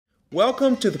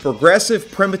Welcome to the Progressive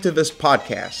Primitivist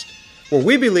podcast, where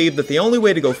we believe that the only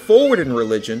way to go forward in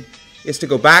religion is to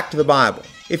go back to the Bible.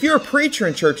 If you're a preacher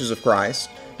in Churches of Christ,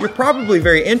 you're probably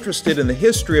very interested in the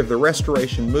history of the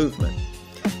Restoration movement.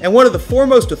 And one of the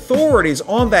foremost authorities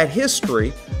on that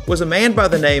history was a man by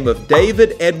the name of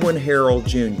David Edwin Harrell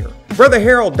Jr. Brother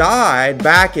Harrell died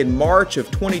back in March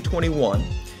of 2021,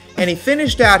 and he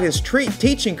finished out his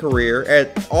teaching career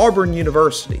at Auburn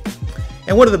University.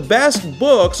 And one of the best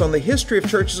books on the history of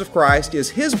Churches of Christ is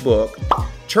his book,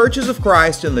 Churches of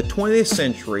Christ in the 20th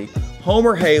Century,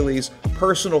 Homer Hailey's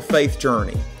Personal Faith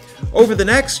Journey. Over the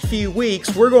next few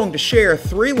weeks, we're going to share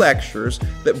 3 lectures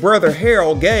that Brother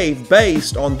Harrell gave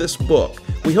based on this book.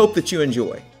 We hope that you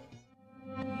enjoy.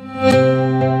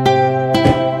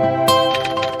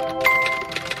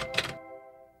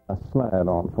 A slide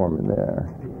on for me there,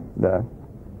 Doug.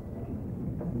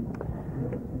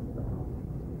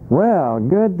 Well,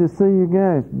 good to see you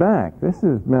guys back. This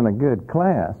has been a good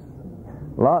class.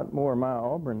 A lot more of my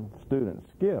Auburn students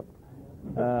skipped.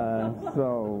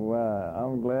 So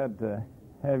I'm glad to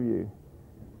have you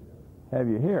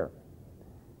here.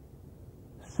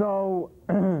 So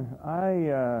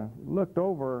I looked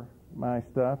over my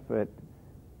stuff at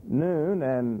noon,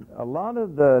 and a lot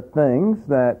of the things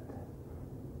that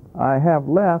I have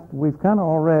left, we've kind of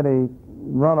already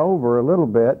run over a little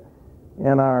bit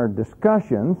in our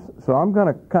discussions, so I'm going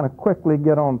to kind of quickly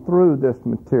get on through this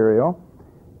material,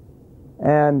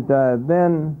 and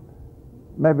then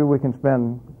maybe we can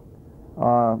spend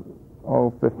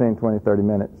 15, 20, 30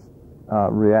 minutes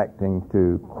reacting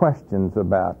to questions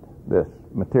about this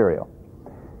material.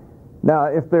 Now,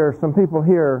 if there are some people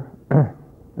here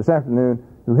this afternoon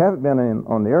who haven't been in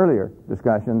on the earlier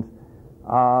discussions,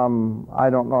 I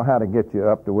don't know how to get you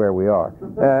up to where we are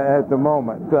at the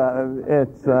moment.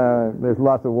 There's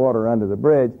lots of water under the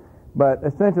bridge, but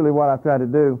essentially what I've tried to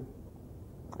do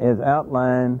is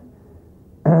outline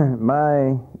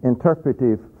my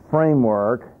interpretive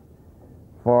framework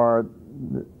for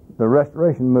the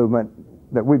restoration movement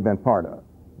that we've been part of.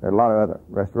 There are a lot of other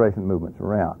restoration movements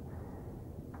around.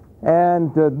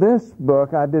 And this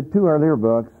book, I did 2 earlier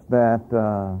books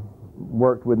that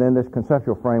worked within this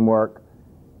conceptual framework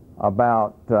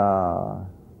about the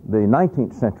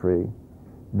 19th century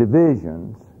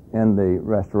divisions in the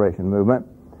Restoration movement.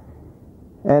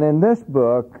 And in this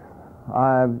book,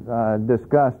 I've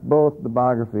discussed both the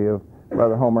biography of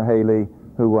Brother Homer Hailey,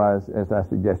 who was, as I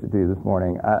suggested to you this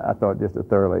morning, I thought just a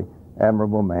thoroughly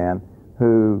admirable man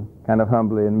who kind of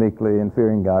humbly and meekly and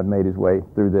fearing God made his way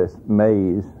through this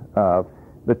maze of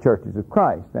the Churches of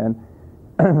Christ and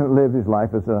lived his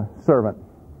life as a servant.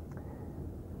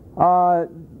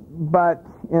 But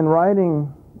in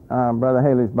writing Brother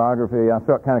Hailey's biography, I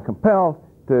felt kind of compelled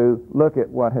to look at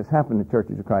what has happened to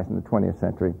Churches of Christ in the 20th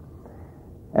century.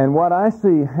 And what I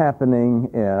see happening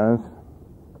is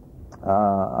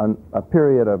a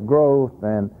period of growth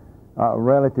and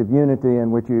relative unity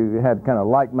in which you had kind of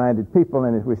like-minded people,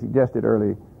 and as we suggested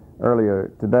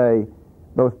earlier today,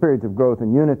 those periods of growth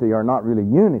and unity are not really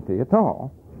unity at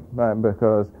all,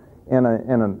 because in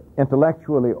an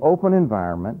intellectually open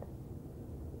environment,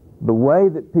 the way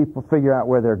that people figure out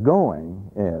where they're going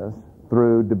is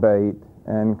through debate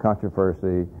and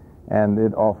controversy, and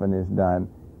it often is done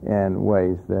in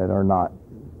ways that are not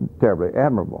terribly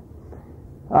admirable.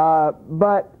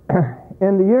 But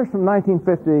in the years from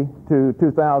 1950 to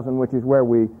 2000, which is where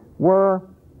we were,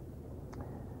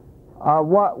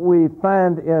 what we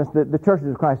find is that the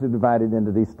Churches of Christ are divided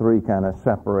into these 3 kind of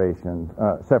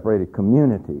separated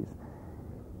communities.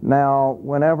 Now,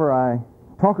 whenever I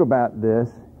talk about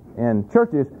this in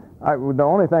churches, the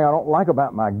only thing I don't like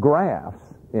about my graphs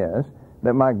is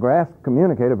that my graphs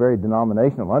communicate a very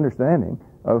denominational understanding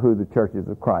of who the Churches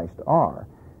of Christ are.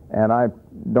 And I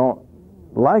don't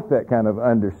like that kind of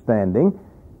understanding.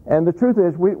 And the truth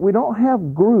is, we don't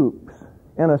have groups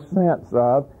in a sense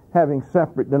of having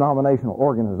separate denominational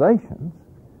organizations.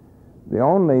 The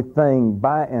only thing,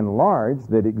 by and large,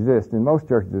 that exists in most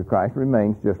Churches of Christ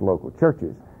remains just local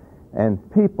churches and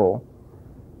people.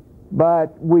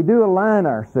 But we do align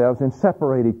ourselves in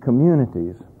separated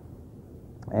communities.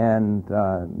 And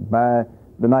by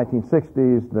the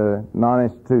 1960s, the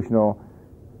non-institutional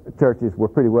churches were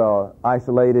pretty well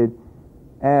isolated.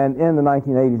 And in the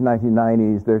 1980s,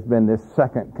 1990s, there's been this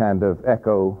second kind of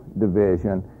echo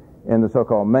division in the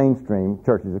so-called mainstream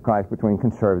Churches of Christ between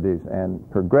conservatives and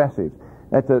progressives.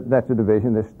 That's a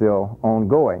division that's still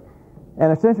ongoing.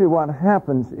 And essentially what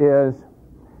happens is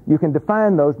you can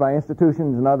define those by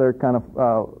institutions and other kind of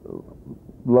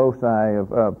loci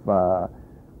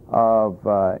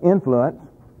of influence,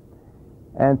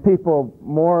 and people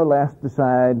more or less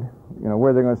decide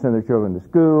where they're going to send their children to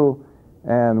school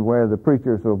and where the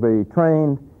preachers will be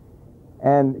trained.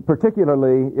 And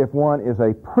particularly if one is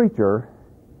a preacher,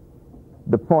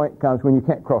 the point comes when you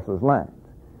can't cross those lines,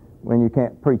 when you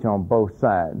can't preach on both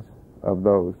sides of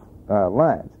those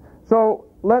lines. So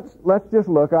let's just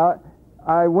look.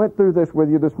 I went through this with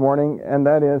you this morning, and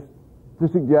that is to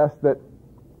suggest that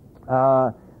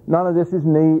none of this is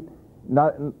neat.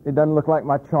 It doesn't look like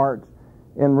my charts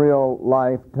in real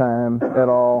lifetime at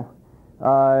all.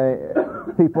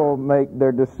 People make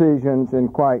their decisions in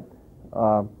quite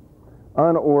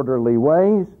unorderly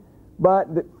ways, but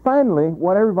finally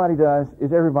what everybody does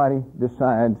is everybody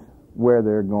decides where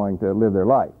they're going to live their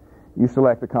life. You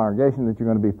select the congregation that you're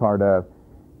going to be part of,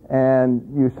 and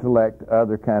you select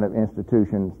other kind of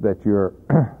institutions that you're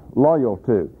loyal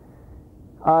to.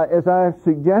 As I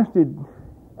suggested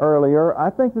earlier, I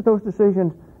think that those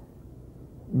decisions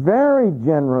very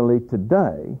generally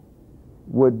today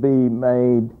would be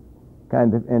made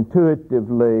kind of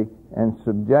intuitively and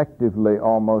subjectively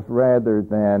almost, rather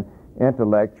than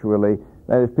intellectually.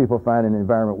 That is, people find an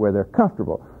environment where they're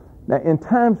comfortable. Now, in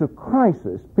times of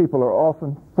crisis, people are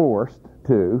often forced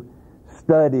to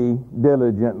study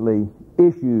diligently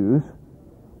issues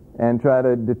and try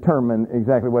to determine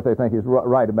exactly what they think is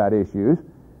right about issues.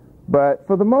 But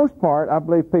for the most part, I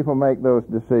believe people make those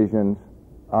decisions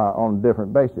on a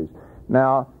different basis.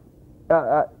 Now,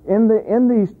 in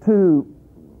these two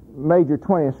major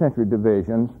 20th century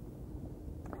divisions,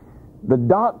 the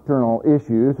doctrinal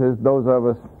issues, as those of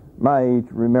us my age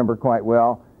remember quite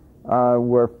well,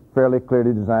 were fairly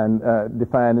clearly defined,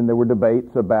 and there were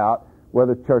debates about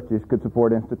whether churches could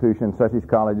support institutions such as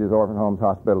colleges, orphan homes,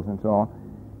 hospitals, and so on,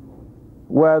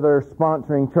 whether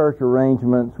sponsoring church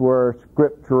arrangements were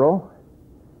scriptural,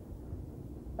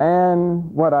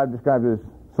 and what I've described as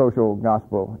social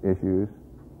gospel issues,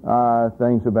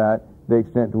 things about the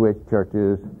extent to which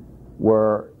churches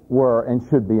were and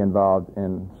should be involved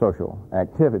in social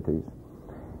activities.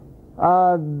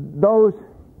 Those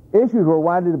issues were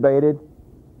widely debated.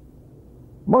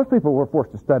 Most people were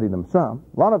forced to study them some.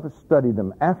 A lot of us studied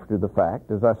them after the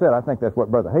fact. As I said, I think that's what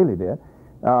Brother Hailey did.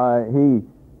 He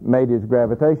made his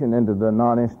gravitation into the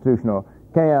non-institutional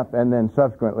camp and then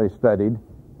subsequently studied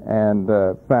and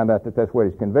found out that that's what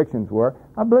his convictions were.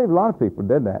 I believe a lot of people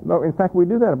did that. No, in fact, we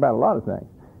do that about a lot of things.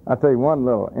 I'll tell you one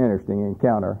little interesting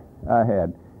encounter I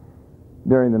had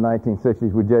during the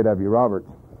 1960s with J.W. Roberts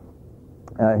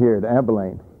here at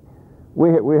Abilene. We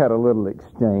had a little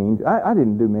exchange. I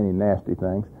didn't do many nasty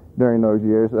things during those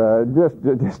years,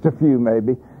 just a few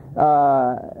maybe,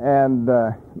 and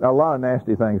a lot of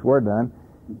nasty things were done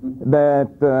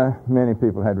that many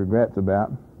people had regrets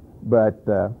about. But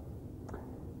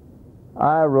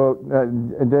I wrote,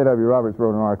 J.W. Roberts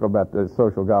wrote an article about the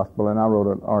social gospel, and I wrote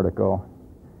an article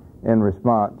in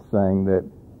response saying that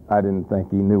I didn't think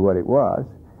he knew what it was.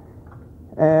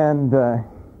 And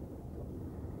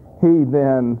he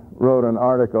then wrote an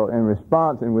article in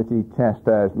response in which he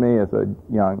chastised me as a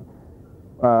young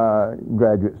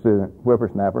graduate student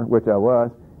whippersnapper, which I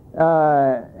was,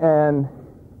 and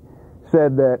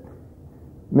said that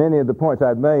many of the points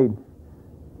I'd made,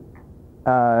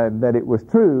 that it was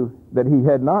true that he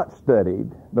had not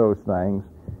studied those things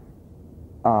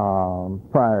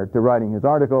prior to writing his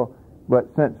article, but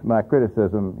since my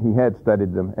criticism, he had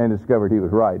studied them and discovered he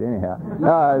was right anyhow.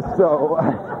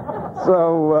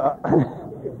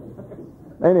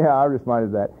 Anyhow, I responded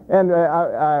to that. And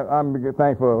I'm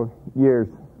thankful years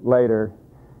later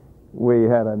we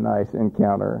had a nice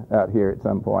encounter out here at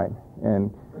some point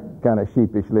and kind of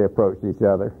sheepishly approached each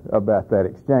other about that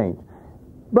exchange.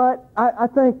 But I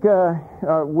think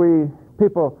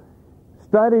people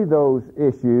study those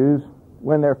issues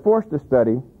when they're forced to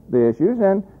study the issues,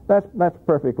 and that's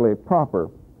perfectly proper.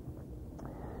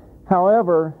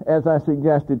 However, as I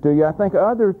suggested to you, I think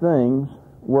other things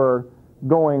were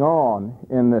going on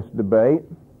in this debate.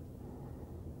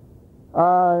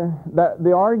 That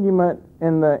the argument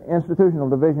in the institutional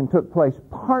division took place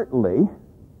partly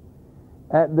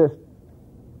at this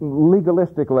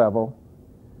legalistic level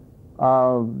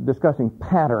of discussing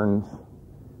patterns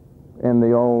in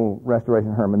the old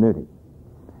Restoration hermeneutic.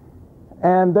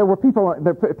 And there were people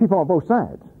on both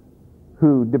sides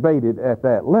who debated at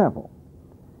that level.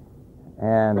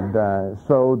 And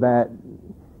so that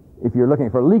if you're looking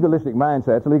for legalistic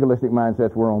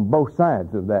mindsets were on both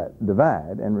sides of that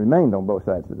divide and remained on both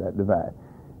sides of that divide.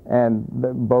 And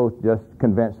both just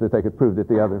convinced that they could prove that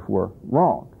the others were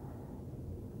wrong.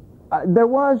 There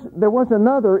was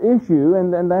another issue,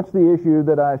 and that's the issue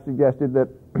that I suggested that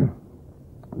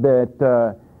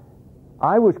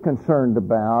I was concerned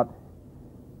about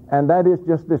And that is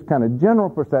just this kind of general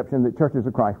perception that churches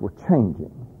of Christ were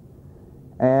changing.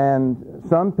 And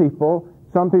some people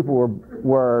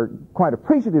were quite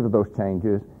appreciative of those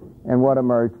changes, and what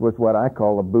emerged was what I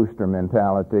call a booster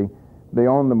mentality, the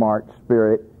on-the-march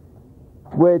spirit,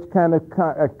 which kind of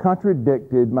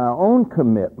contradicted my own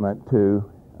commitment to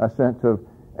a sense of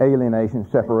alienation,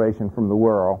 separation from the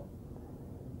world.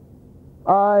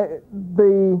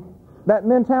 That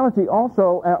mentality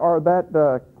also, or that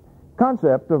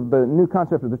concept of the new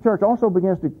concept of the church, also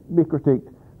begins to be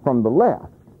critiqued from the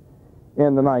left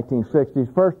in the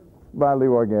 1960s, first by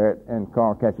Leroy Garrett and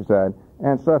Carl Ketcheside,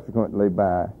 and subsequently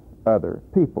by other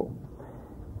people.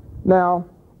 Now,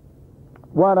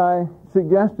 what I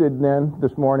suggested then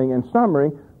this morning in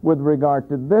summary with regard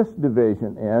to this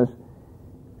division is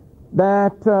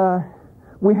that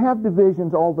we have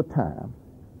divisions all the time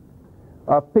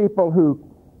of people who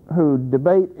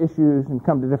debate issues and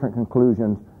come to different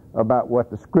conclusions about what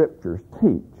the Scriptures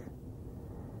teach.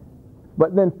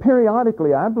 But then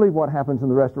periodically, I believe what happens in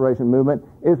the Restoration movement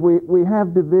is we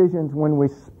have divisions when we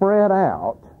spread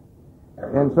out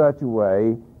in such a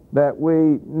way that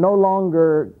we no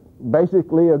longer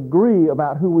basically agree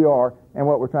about who we are and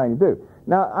what we're trying to do.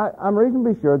 Now, I'm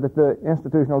reasonably sure that the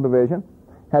institutional division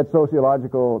had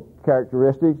sociological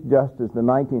characteristics just as the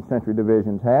 19th century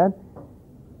divisions had.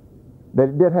 That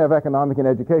it did have economic and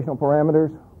educational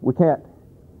parameters. We can't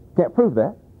prove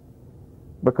that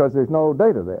because there's no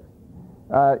data there.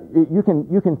 You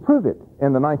can prove it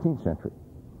in the 19th century.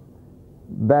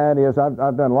 That is,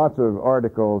 I've done lots of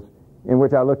articles in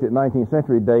which I looked at 19th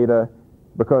century data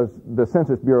because the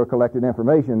Census Bureau collected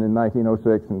information in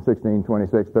 1906 and 16,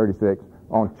 26, 36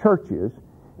 on churches.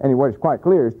 And what is quite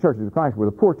clear is churches of Christ were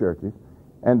the poor churches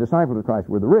and disciples of Christ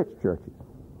were the rich churches.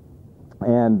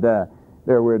 And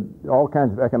there were all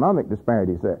kinds of economic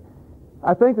disparities there.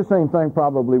 I think the same thing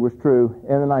probably was true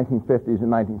in the 1950s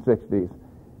and 1960s.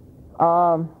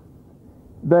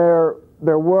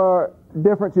 There were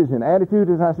differences in attitude,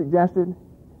 as I suggested.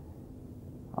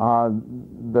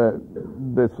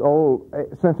 This old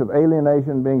sense of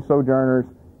alienation, being sojourners,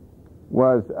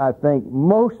 was, I think,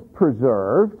 most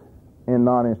preserved in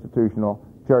non-institutional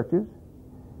churches.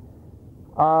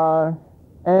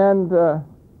 And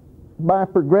by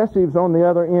progressives on the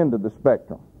other end of the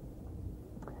spectrum.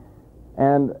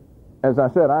 And as I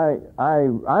said,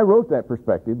 I wrote that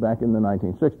perspective back in the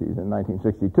 1960s, in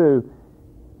 1962,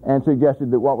 and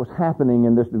suggested that what was happening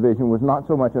in this division was not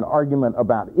so much an argument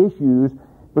about issues,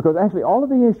 because actually all of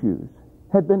the issues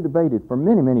had been debated for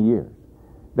many, many years.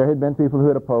 There had been people who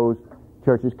had opposed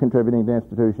churches contributing to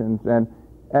institutions, and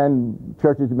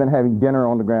churches had been having dinner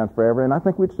on the grounds forever, and I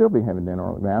think we'd still be having dinner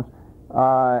on the grounds,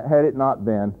 had it not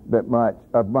been that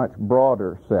a much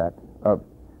broader set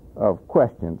of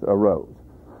questions arose.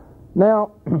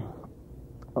 Now,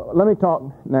 let me talk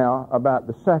now about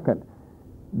the second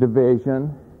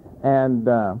division, and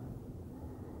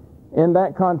in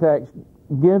that context,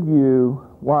 give you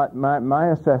what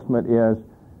my assessment is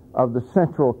of the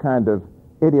central kind of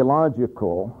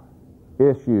ideological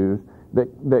issues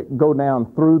that go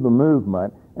down through the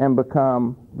movement and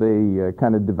become the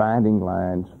kind of dividing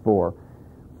lines for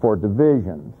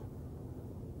divisions.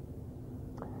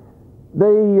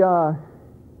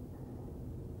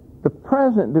 The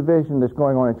present division that's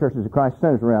going on in Churches of Christ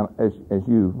centers around, as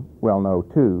you well know,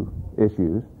 two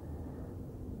issues.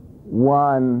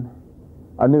 One,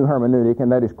 a new hermeneutic,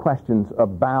 and that is questions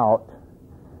about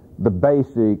the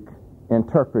basic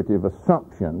interpretive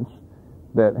assumptions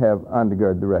that have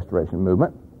undergirded the Restoration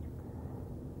movement.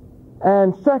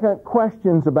 And second,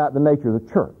 questions about the nature of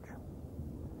the church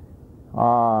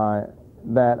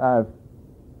that I've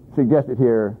suggested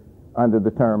here under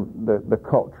the term the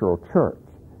cultural church.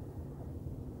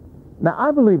 Now,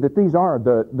 I believe that these are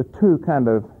the two kind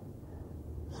of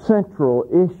central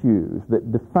issues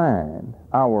that define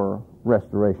our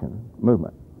Restoration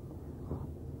movement.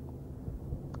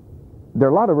 There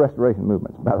are a lot of Restoration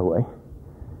movements, by the way,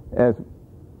 as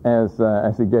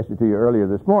I suggested to you earlier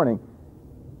this morning.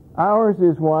 Ours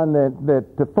is one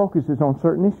that focuses on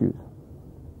certain issues.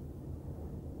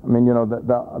 I mean, you know,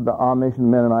 the Amish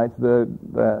and Mennonites, the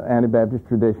Anabaptist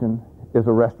tradition is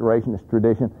a Restorationist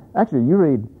tradition. Actually, you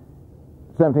read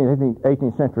 17th,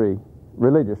 18th century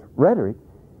religious rhetoric,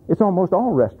 it's almost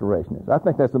all Restorationists. I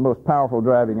think that's the most powerful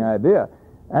driving idea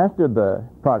after the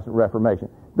Protestant Reformation.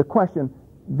 The question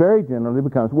very generally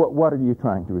becomes, what are you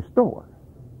trying to restore?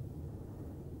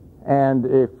 And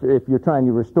if you're trying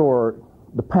to restore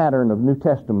the pattern of New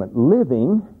Testament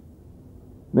living,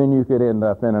 then you could end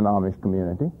up in an Amish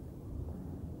community.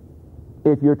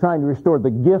 If you're trying to restore the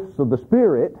gifts of the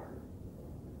Spirit,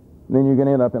 then you're going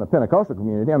to end up in a Pentecostal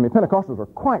community. I mean, Pentecostals are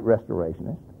quite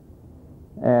restorationist.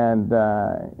 And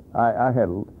I had,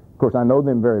 of course, I know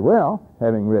them very well,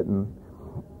 having written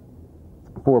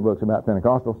 4 books about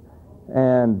Pentecostals,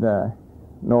 and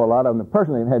know a lot of them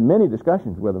personally, and had many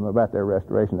discussions with them about their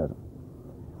restorationism.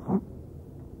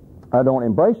 I don't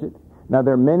embrace it. Now,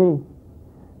 there are many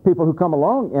people who come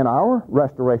along in our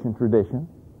restoration tradition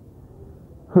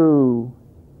who,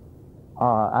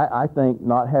 I think,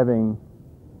 not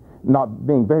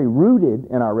being very rooted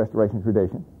in our restoration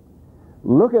tradition,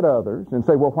 look at others and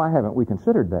say, well, why haven't we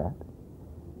considered that?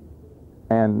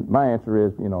 And my answer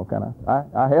is,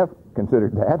 I have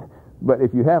considered that, but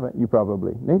if you haven't, you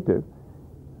probably need to.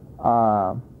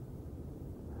 I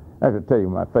have to tell you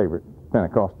my favorite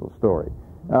Pentecostal story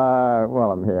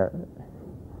while I'm here.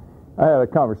 I had a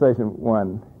conversation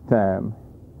one time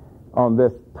on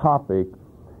this topic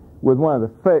with one of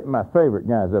my favorite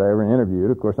guys that I ever interviewed.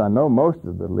 Of course, I know most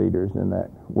of the leaders in that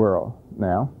world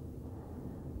now.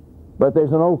 But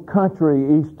there's an old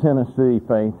country East Tennessee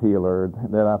faith healer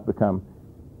that I've become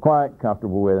quite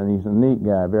comfortable with, and he's a neat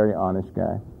guy, very honest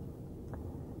guy.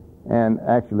 And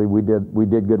actually, we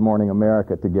did Good Morning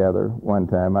America together one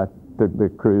time. I took the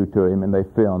crew to him, and they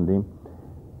filmed him.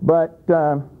 But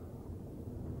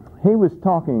he was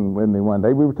talking with me one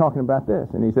day. We were talking about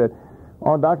this, and he said,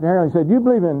 "Oh, Dr. Harrell," he said, "you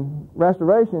believe in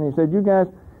restoration?" He said, "You guys."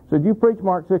 Said, "You preach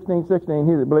Mark 16:16,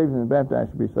 he that believes and is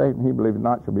baptized shall be saved, and he believeth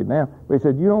not shall be damned." But he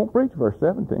said, "You don't preach verse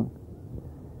 17.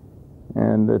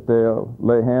 And that they'll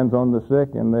lay hands on the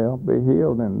sick and they'll be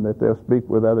healed, and that they'll speak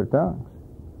with other tongues."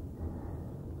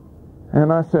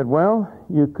 And I said, "Well,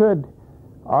 you could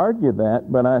argue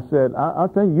that, but I said, I'll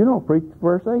tell you, you don't preach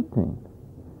verse 18.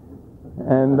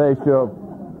 And they shall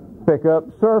pick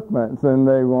up serpents, and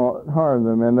they won't harm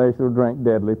them, and they shall drink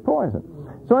deadly poison."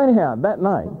 So anyhow, that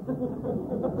night,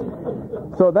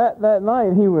 that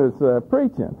night he was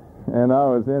preaching, and I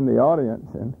was in the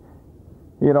audience, and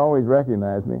he had always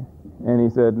recognized me. And he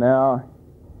said,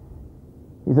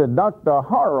 "Dr.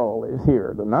 Harrell is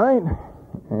here tonight."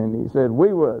 And he said,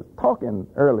 "We was talking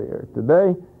earlier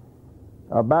today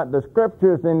about the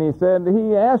scriptures," and he said,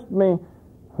 "He asked me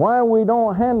why we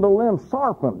don't handle them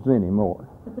serpents anymore."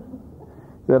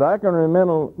 Said, "I can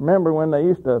remember when they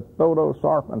used to throw those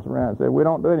serpents around." Said, "We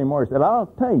don't do it anymore." He said, "I'll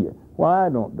tell you why I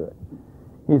don't do it."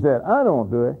 He said, "I don't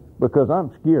do it because I'm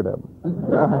scared of them."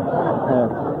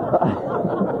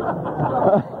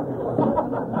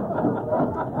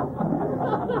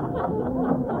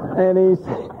 And he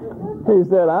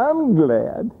said, "I'm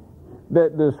glad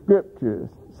that the scriptures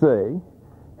say,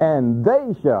 and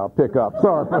they shall pick up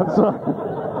serpents."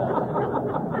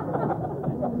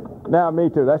 Now, me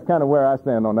too. That's kind of where I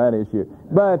stand on that issue.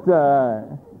 But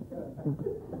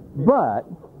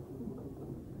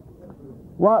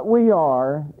what we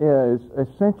are is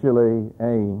essentially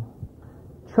a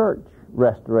church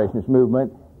restorationist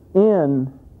movement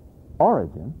in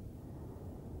origin,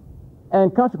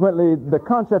 and consequently, the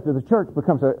concept of the church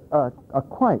becomes a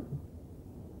quite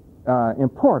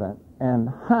important and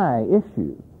high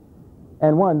issue,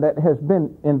 and one that has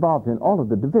been involved in all of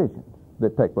the divisions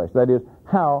that take place. That is,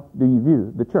 how do you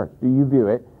view the church? Do you view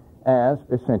it as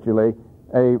essentially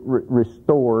a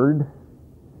restored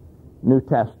New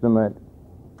Testament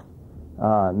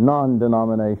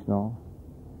non-denominational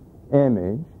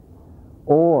image,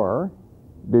 or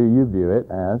do you view it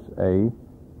as a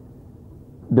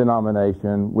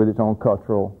denomination with its own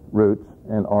cultural roots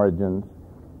and origins,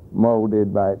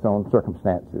 molded by its own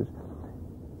circumstances?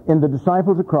 In the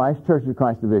Disciples of Christ, Church of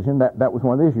Christ division, that was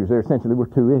one of the issues. There essentially were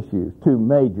 2 issues, 2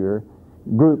 major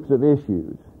groups of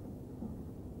issues.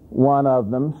 One of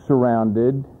them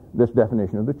surrounded this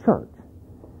definition of the church.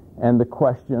 And the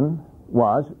question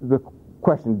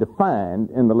defined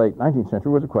in the late 19th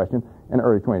century was a question, in the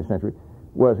early 20th century,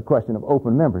 was a question of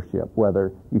open membership,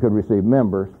 whether you could receive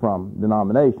members from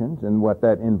denominations, and what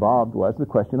that involved was the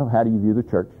question of how do you view the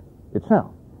church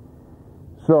itself.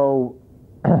 So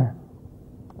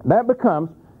that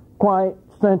becomes quite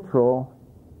central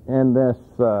in this,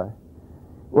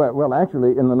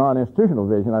 actually in the non-institutional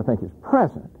vision, I think it's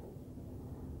present,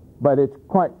 but it's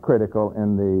quite critical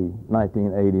in the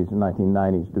 1980s and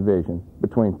 1990s division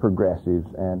between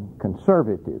progressives and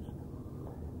conservatives.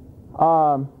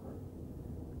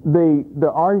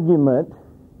 The argument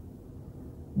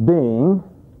being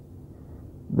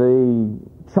the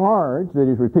charge that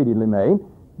is repeatedly made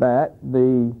that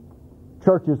the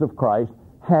churches of Christ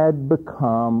had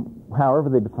become, however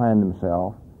they defined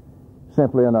themselves,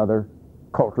 simply another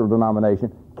cultural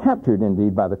denomination, captured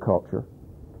indeed by the culture,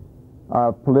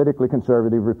 politically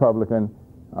conservative, Republican,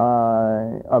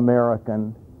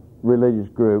 American religious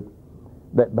group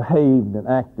that behaved and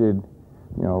acted,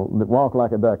 that walked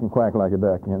like a duck and quacked like a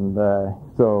duck, and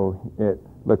so it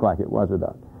looked like it was a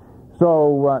duck.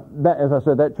 So that, as I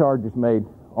said, that charge is made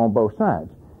on both sides.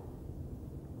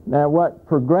 Now, what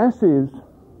progressives,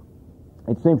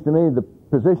 it seems to me, the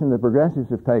position that progressives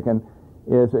have taken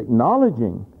is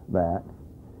acknowledging that,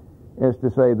 is to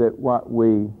say that what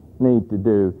we need to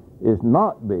do is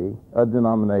not be a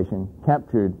denomination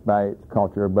captured by its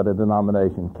culture, but a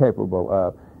denomination capable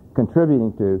of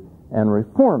contributing to and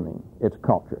reforming its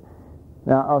culture.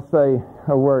 Now, I'll say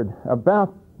a word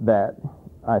about that,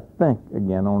 I think,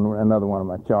 again, on another one of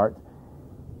my charts.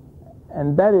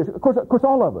 And that is, of course,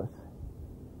 all of us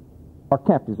are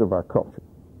captives of our culture.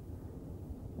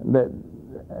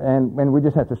 And we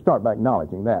just have to start by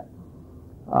acknowledging that.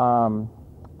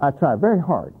 I try very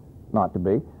hard not to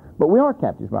be, but we are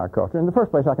captives by our culture. In the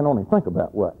first place, I can only think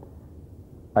about what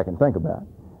I can think about.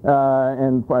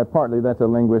 And partly that's a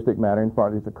linguistic matter, and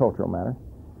partly it's a cultural matter.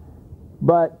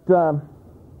 But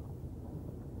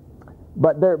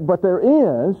there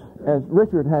is, as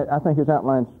Richard I think has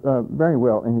outlined very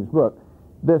well in his book,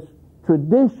 this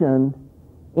tradition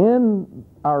in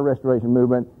our Restoration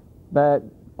movement that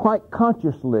quite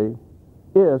consciously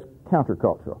is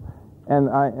countercultural.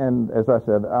 And as I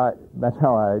said, that's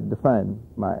how I define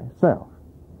myself.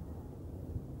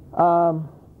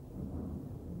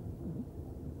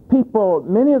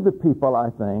 Many of the people, I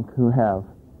think, who have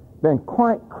been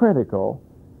quite critical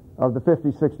of the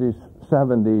 50s, 60s,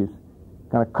 70s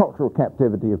kind of cultural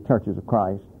captivity of churches of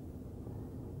Christ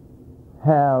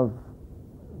have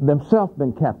themselves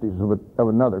been captives of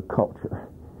another culture.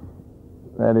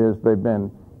 That is, they've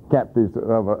been captives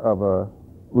of a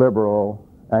liberal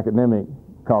academic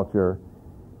culture.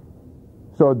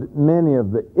 So many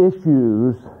of the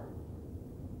issues,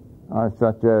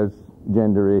 such as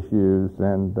gender issues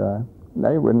and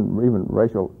even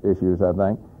racial issues, I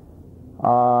think,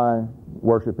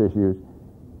 worship issues,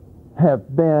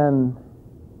 have been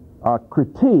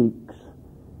critiques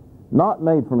not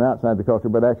made from outside the culture,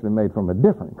 but actually made from a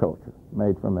different culture,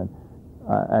 made from an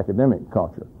academic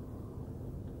culture.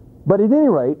 But at any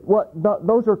rate,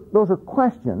 those are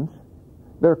questions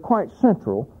that are quite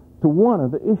central to one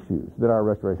of the issues that our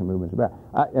Restoration movement is about.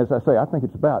 As I say, I think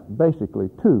it's about basically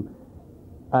two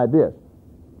ideas.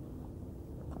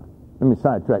 Let me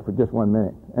sidetrack for just 1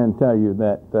 minute and tell you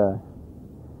that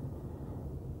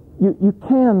you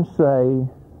can say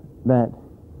that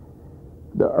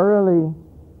the early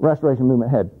Restoration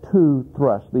movement had two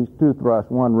thrusts. These two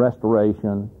thrusts: one,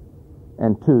 restoration,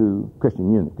 and two,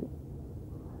 Christian unity.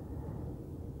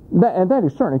 And that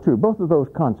is certainly true. Both of those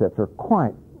concepts are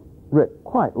quite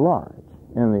large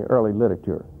in the early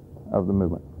literature of the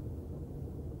movement.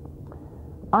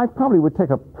 I probably would take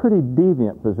a pretty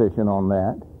deviant position on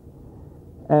that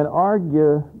and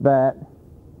argue that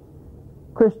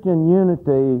Christian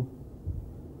unity,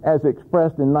 as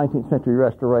expressed in 19th century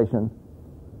Restoration,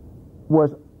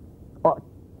 was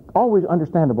always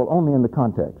understandable only in the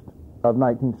context of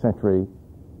 19th century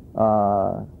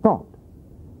thought,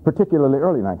 particularly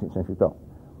early 19th century thought.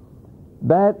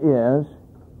 That is,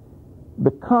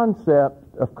 the concept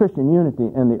of Christian unity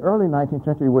in the early 19th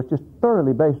century was just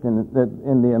thoroughly based in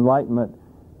the Enlightenment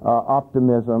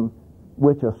optimism,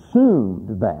 which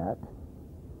assumed that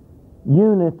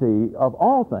unity of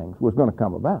all things was going to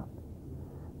come about.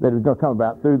 That it was going to come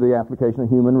about through the application of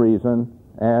human reason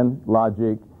and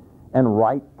logic and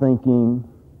right thinking.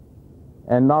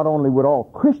 And not only would all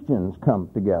Christians come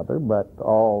together, but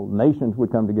all nations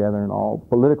would come together and all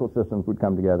political systems would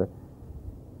come together.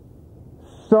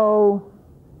 So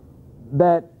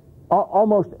that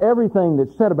almost everything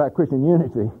that's said about Christian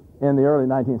unity in the early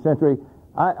 19th century,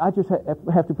 I just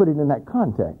have to put it in that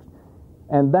context.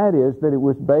 And that is that it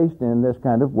was based in this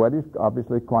kind of what is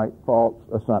obviously quite false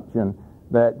assumption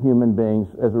that human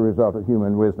beings, as a result of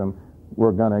human wisdom,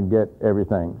 were going to get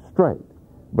everything straight,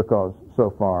 because so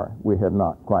far we have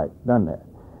not quite done that.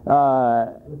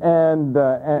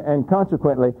 And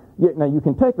consequently, now you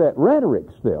can take that rhetoric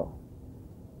still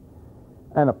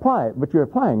and apply it, but you're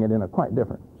applying it in a quite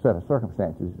different set of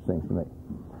circumstances, it seems to me.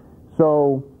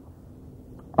 So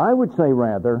I would say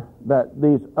rather that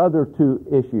these other two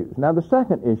issues. Now the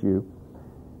second issue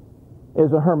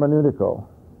is a hermeneutical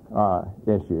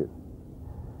issue.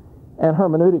 And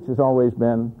hermeneutics has always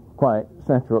been quite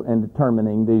central in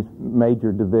determining these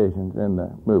major divisions in the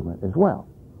movement as well.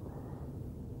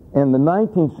 In the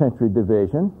 19th century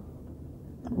division,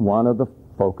 one of the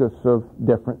focus of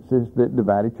differences that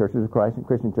divided churches of Christ and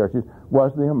Christian churches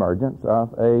was the emergence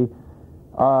of a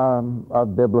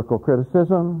biblical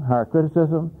criticism, higher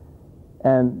criticism,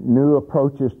 and new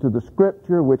approaches to the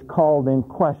Scripture, which called in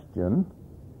question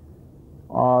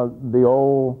the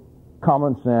old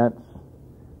common sense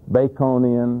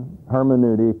Baconian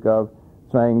hermeneutic of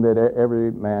saying that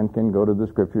every man can go to the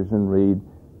Scriptures and read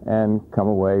and come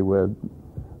away with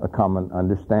a common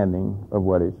understanding of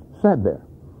what is said there.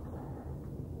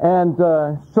 And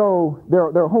so there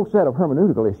are a whole set of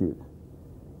hermeneutical issues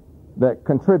that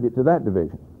contribute to that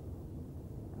division.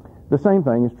 The same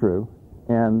thing is true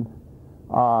in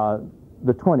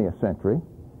the 20th century.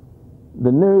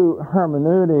 The new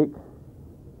hermeneutic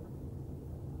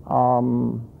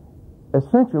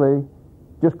essentially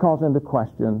just calls into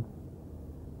question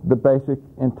the basic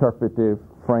interpretive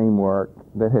framework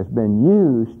that has been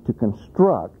used to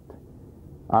construct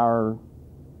our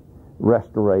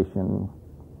restoration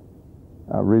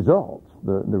results,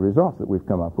 the results that we've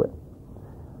come up with.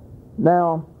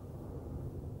 Now,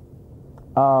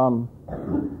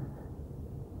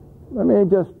 let me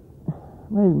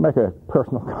make a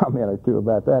personal comment or two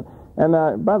about that. And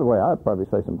by the way, I'd probably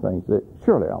say some things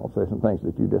surely I'll say some things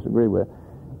that you disagree with.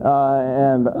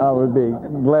 And I would be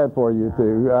glad for you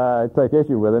to take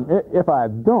issue with them. If I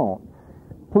don't,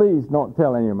 please don't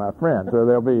tell any of my friends, or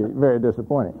they'll be very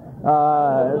disappointing.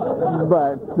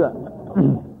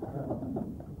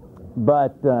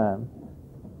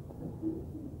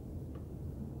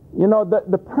 You know,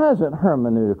 the present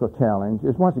hermeneutical challenge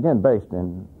is once again based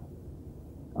in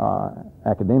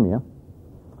academia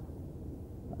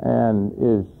and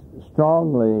is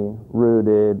strongly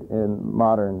rooted in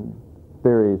modern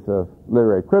theories of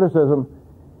literary criticism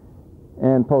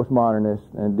and postmodernist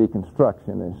and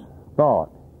deconstructionist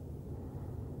thought.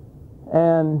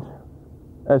 And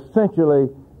essentially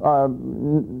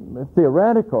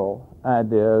theoretical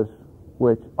ideas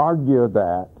which argue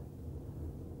that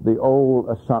the old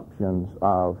assumptions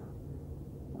of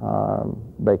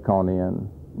Baconian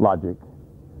logic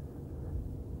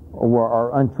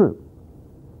are untrue.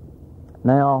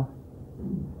 Now,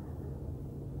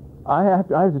 I have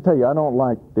to tell you, I don't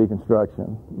like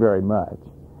deconstruction very much,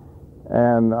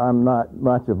 and I'm not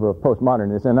much of a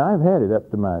postmodernist, and I've had it up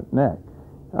to my neck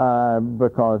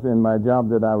because in my job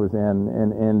that I was in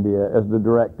India as the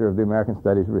director of the American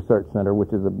Studies Research Center,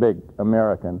 which is a big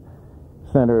American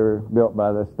center built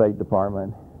by the State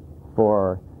Department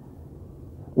for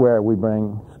where we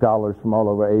bring scholars from all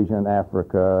over Asia and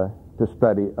Africa to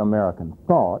study American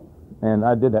thought, and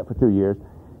I did that for 2 years.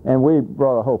 And we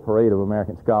brought a whole parade of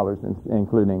American scholars,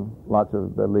 including lots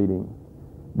of the leading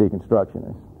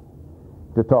deconstructionists,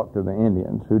 to talk to the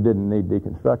Indians who didn't need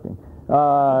deconstructing.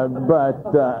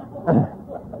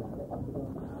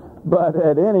 But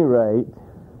at any rate,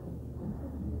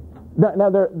 now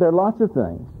there are lots of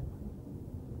things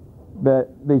that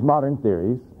these modern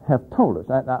theories have told us.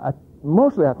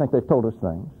 Mostly I think they've told us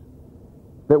things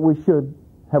that we should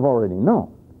have already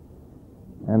known.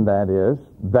 And that is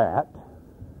that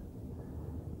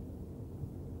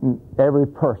every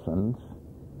person's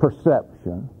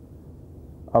perception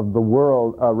of the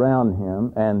world around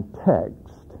him and text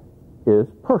is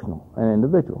personal and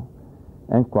individual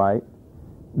and quite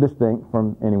distinct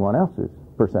from anyone else's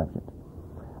perception.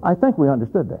 I think we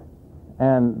understood that,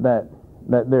 and that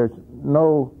there's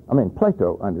no,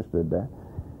 Plato understood that,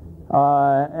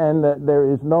 and that there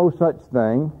is no such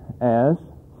thing as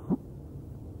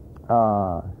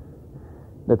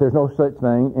that there's no such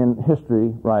thing in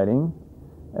history writing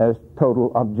as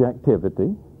total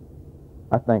objectivity.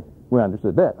 I think we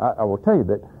understood that. I will tell you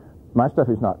that my stuff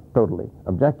is not totally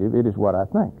objective. It is what I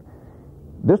think.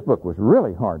 This book was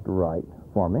really hard to write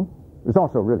for me. It was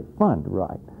also really fun to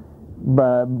write.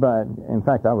 But in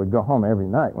fact, I would go home every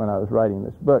night when I was writing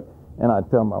this book, and I'd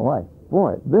tell my wife,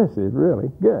 boy, this is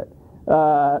really good.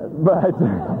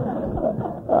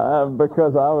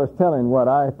 Because I was telling what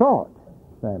I thought.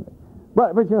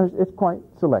 But you know, it's quite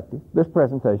selective. This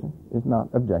presentation is not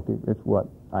objective. It's what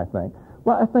I think.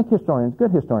 Well, I think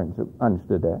good historians have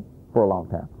understood that for a long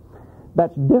time.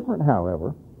 That's different,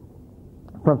 however,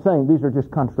 from saying these are just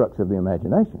constructs of the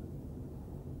imagination.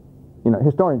 You know,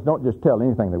 historians don't just tell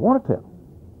anything they want to tell.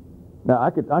 Now,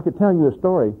 I could tell you a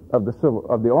story of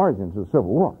the origins of the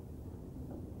Civil War.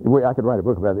 I could write a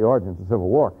book about the origins of the Civil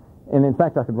War, and in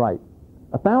fact, I could write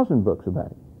 1,000 books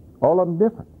about it. All of them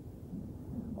different.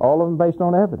 All of them based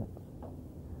on evidence.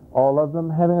 All of them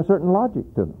having a certain logic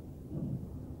to them.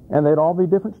 And they'd all be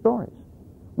different stories.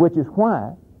 Which is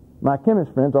why my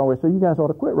chemist friends always say, you guys ought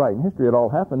to quit writing history. It all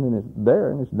happened and it's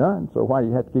there and it's done, so why do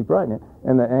you have to keep writing it?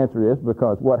 And the answer is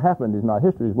because what happened is not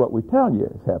history, it's what we tell you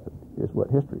has happened is what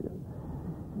history is.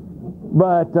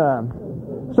 But,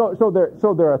 so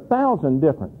there are 1,000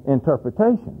 different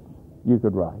interpretations you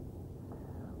could write.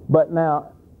 But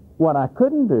now, what I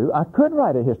couldn't do, I could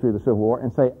write a history of the Civil War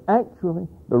and say, actually,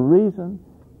 the reason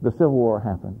the Civil War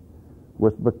happened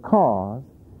was because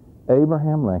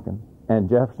Abraham Lincoln and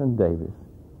Jefferson Davis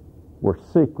were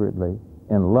secretly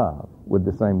in love with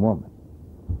the same woman.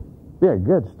 Be a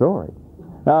good story.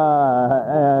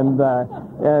 And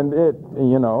it,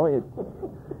 you know, it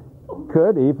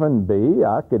could even be,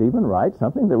 I could even write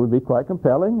something that would be quite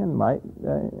compelling and might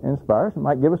inspire us and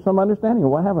might give us some understanding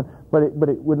of what happened. But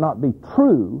it would not be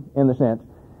true in the sense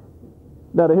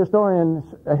that a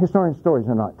historian's stories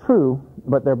are not true,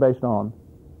 but they're based on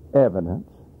evidence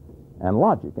and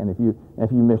logic. And if you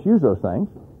misuse those things,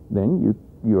 then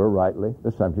you are rightly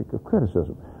the subject of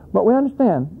criticism. But we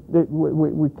understand that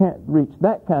we can't reach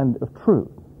that kind of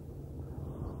truth.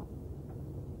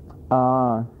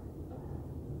 I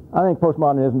think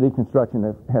postmodernism deconstruction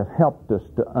has helped us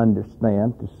to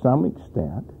understand to some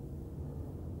extent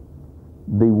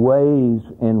the ways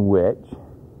in which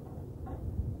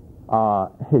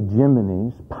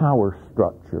hegemonies, power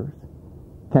structures,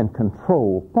 can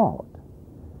control thought,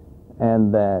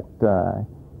 and that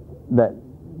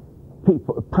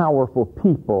powerful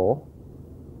people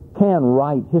can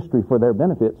write history for their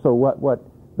benefit. So what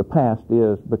the past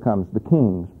is becomes the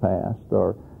king's past,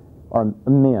 or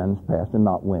men's past and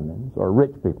not women's, or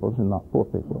rich people's and not poor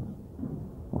people's,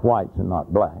 whites and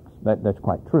not blacks. That's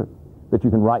quite true. That you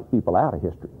can write people out of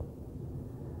history.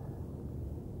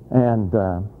 And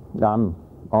I'm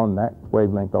on that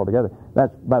wavelength altogether.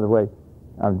 That's, by the way,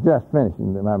 I'm just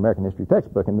finishing my American history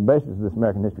textbook, and the basis of this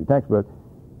American history textbook,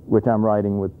 which I'm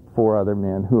writing with 4 other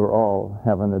men who are all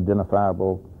have an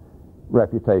identifiable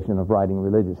reputation of writing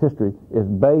religious history, is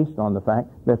based on the fact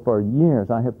that for years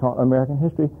I have taught American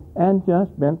history and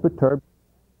just been perturbed.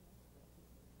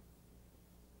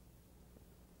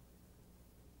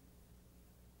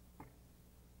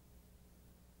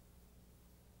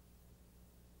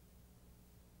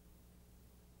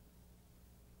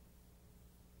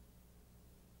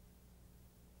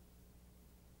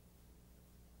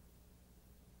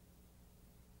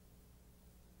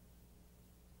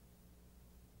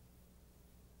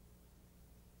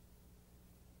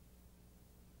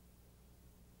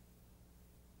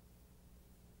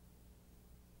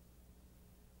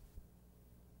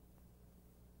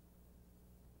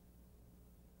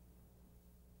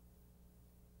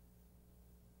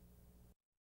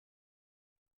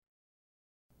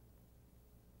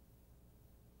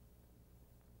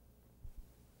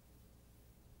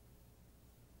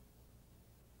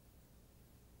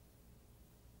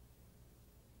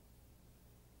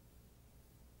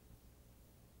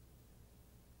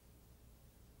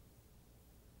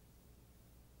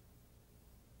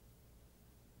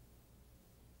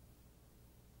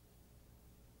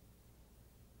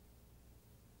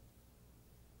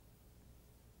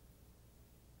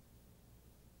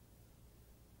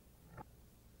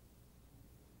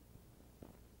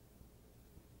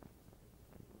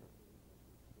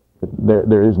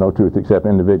 There is no truth except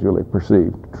individually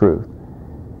perceived truth.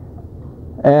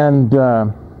 And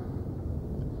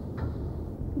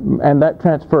that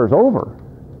transfers over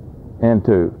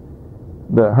into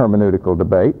the hermeneutical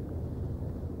debate.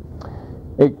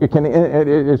 At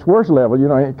its worst level, you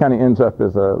know, it kind of ends up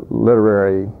as a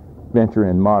literary venture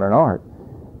in modern art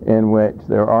in which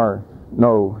there are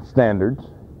no standards.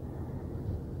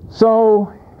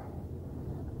 So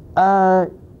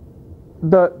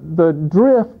the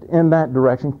drift in that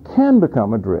direction can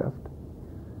become a drift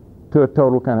to a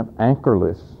total kind of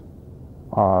anchorless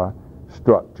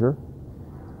structure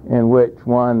in which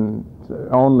one's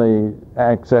only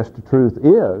access to truth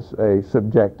is a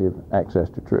subjective access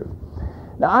to truth.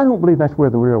 Now, I don't believe that's where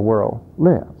the real world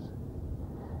lives.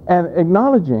 And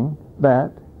acknowledging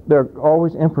that there are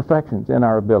always imperfections in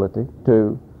our ability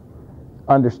to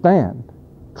understand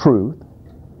truth,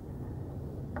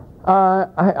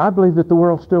 I believe that the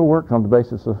world still works on the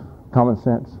basis of common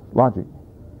sense logic.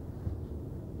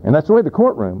 And that's the way the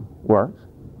courtroom works.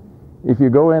 If you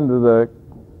go into the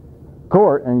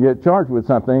court and get charged with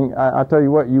something, I tell you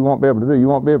what you won't be able to do. You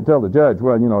won't be able to tell the judge,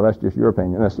 well, you know, that's just your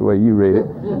opinion. That's the way you read it.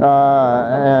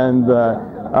 And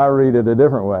I read it a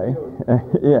different way.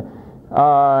 Yeah.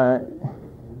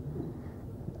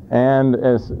 And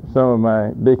as some of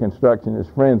my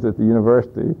deconstructionist friends at the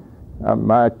university,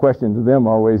 my question to them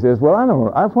always is, well, I don't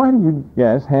know, why do you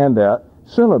guys hand out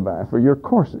syllabi for your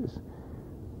courses?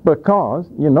 Because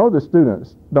you know the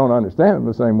students don't understand them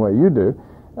the same way you do,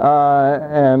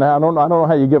 and I don't know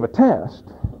how you give a test.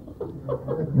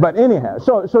 But anyhow,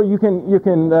 so you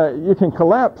can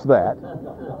collapse that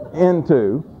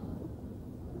into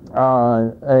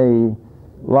a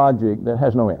logic that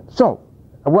has no end. So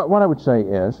what I would say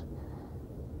is,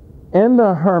 in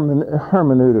the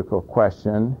hermeneutical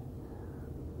question,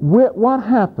 what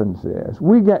happens is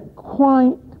we get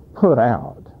quite put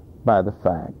out by the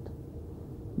fact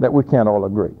that we can't all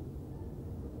agree.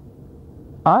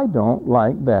 I don't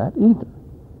like that either.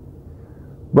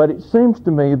 But it seems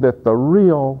to me that the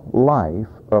real life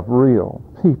of real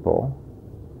people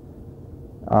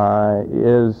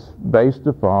is based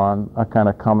upon a kind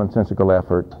of commonsensical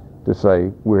effort to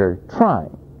say we're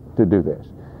trying to do this.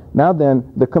 Now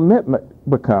then, the commitment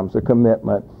becomes a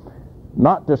commitment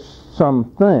not to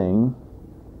something,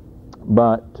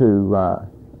 but to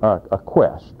a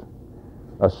quest,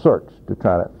 a search to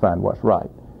try to find what's right.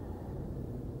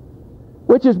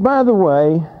 Which is, by the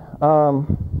way,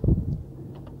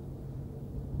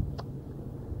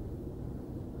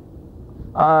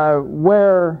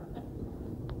 where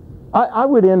I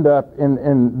would end up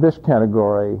in this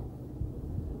category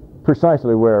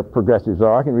precisely where progressives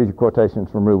are. I can read you quotations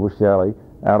from Rufus Shelley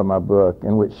out of my book,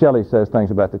 in which Shelley says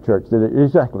things about the church that are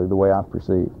exactly the way I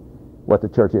perceive what the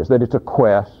church is, that it's a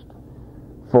quest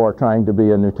for trying to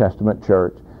be a New Testament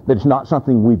church, that it's not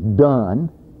something we've done,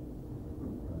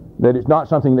 that it's not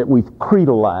something that we've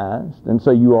creedalized and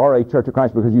say you are a Church of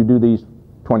Christ because you do these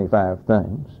 25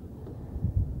 things,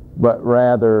 but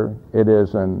rather it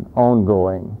is an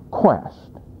ongoing quest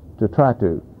to try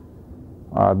to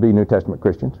be New Testament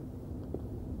Christians.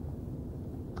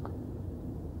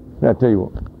 I tell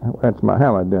you, how am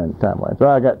I doing time-wise? Well,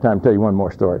 I got time to tell you one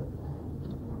more story.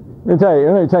 Let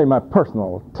me tell you my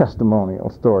personal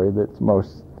testimonial story that's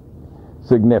most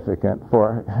significant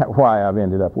for why I've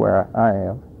ended up where I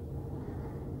am.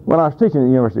 When I was teaching at the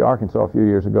University of Arkansas a few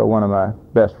years ago, one of my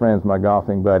best friends, my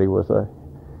golfing buddy, was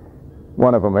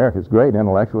one of America's great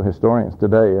intellectual historians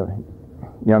today, a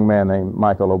young man named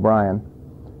Michael O'Brien.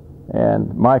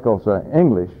 And Michael's an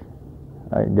English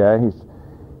guy. He's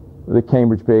with a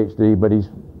Cambridge PhD, but he's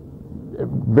a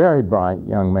very bright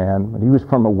young man. He was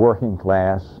from a working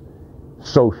class,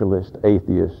 socialist,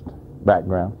 atheist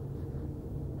background.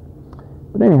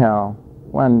 But anyhow,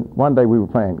 one day we were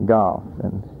playing golf,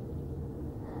 and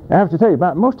I have to tell you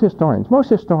about most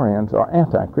historians are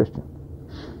anti-Christian.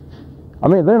 I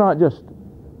mean, they're not just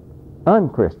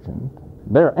unchristian,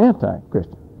 they're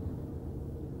anti-Christian.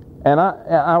 And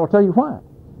I will tell you why.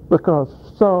 Because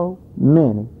so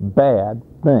many bad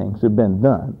things have been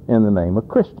done in the name of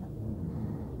Christian.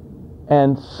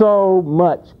 And so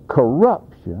much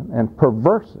corruption and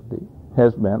perversity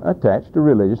has been attached to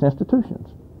religious institutions.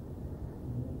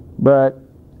 But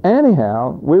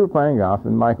anyhow, we were playing golf,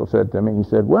 and Michael said to me, he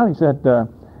said,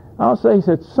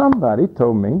 somebody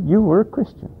told me you were a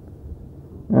Christian.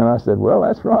 And I said, well,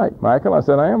 that's right, Michael. I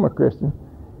said, I am a Christian.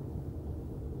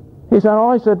 He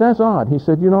said, that's odd. He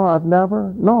said, I've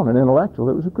never known an intellectual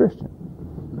that was a Christian.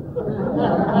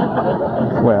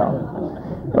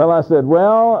 I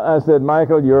said,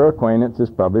 Michael, your acquaintance is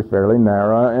probably fairly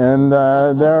narrow, and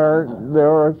there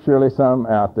are surely some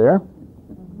out there.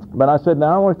 But I said,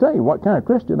 now I want to tell you what kind of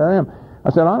Christian I am. I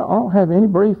said, I don't have any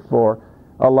brief for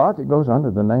a lot that goes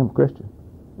under the name Christian.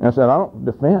 And I said, I don't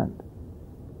defend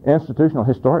institutional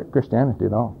historic Christianity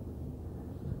at all.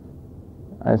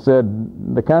 I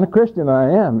said, the kind of Christian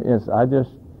I am is I just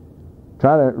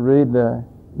try to read the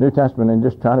New Testament and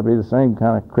just try to be the same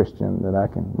kind of Christian that I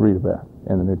can read about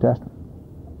in the New Testament.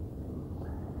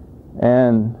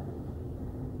 And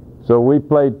so we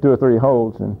played 2 or 3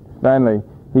 holes, and finally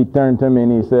he turned to me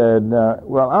and he said,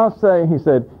 he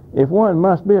said, if one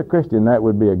must be a Christian, that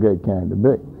would be a good kind to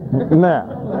be. Now,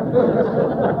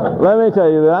 let me tell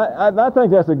you that I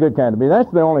think that's a good kind to be. That's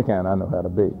the only kind I know how to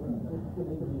be.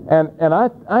 And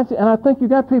I think you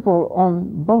got people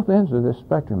on both ends of this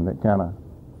spectrum that kind of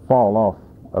fall off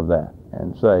of that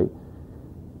and say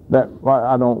that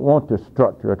I don't want to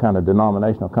structure a kind of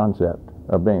denominational concept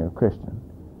of being a Christian,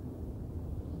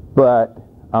 but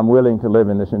I'm willing to live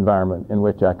in this environment in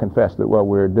which I confess that what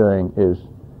we're doing is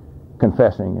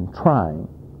confessing and trying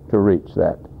to reach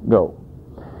that goal.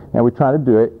 And we try to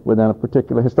do it within a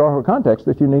particular historical context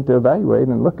that you need to evaluate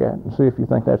and look at and see if you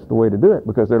think that's the way to do it,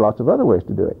 because there are lots of other ways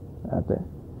to do it out there.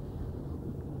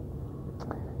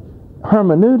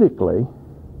 Hermeneutically,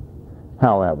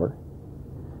 however,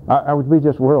 I would be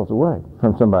just worlds away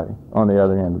from somebody on the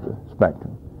other end of the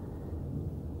spectrum.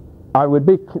 I would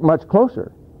be much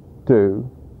closer to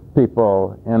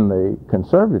people in the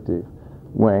conservative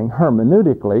wing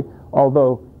hermeneutically,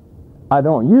 although I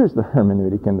don't use the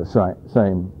hermeneutic in the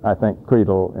same, I think,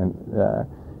 creedal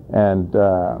and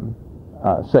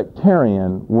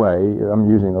sectarian way. I'm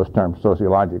using those terms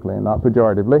sociologically and not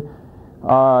pejoratively,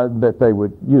 that they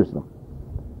would use them.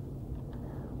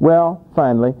 Well,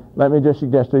 finally, let me just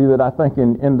suggest to you that I think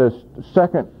in this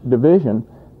second division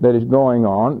that is going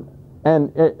on,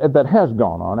 and that has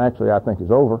gone on, actually I think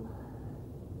is over,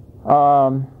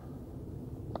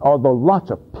 although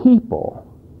lots of people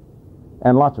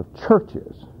and lots of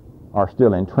churches are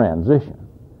still in transition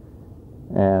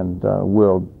and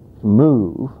will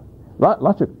move.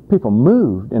 Lots of people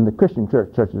moved in the Christian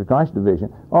Churches of Christ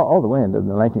division all the way into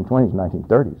the 1920s,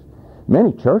 1930s.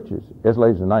 Many churches, as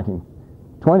late as the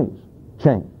 1920s,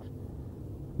 changed.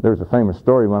 There's a famous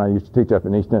story when I used to teach up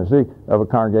in East Tennessee of a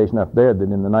congregation up there that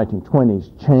in the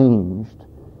 1920s changed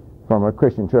from a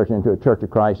Christian church into a Church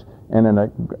of Christ, and in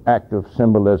an act of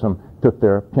symbolism took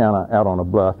their piano out on a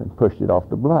bluff and pushed it off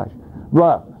the bluff.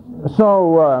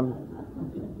 So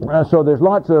there's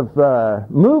lots of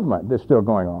movement that's still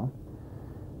going on.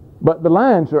 But the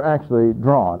lines are actually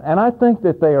drawn. And I think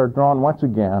that they are drawn once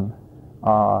again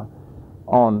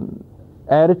on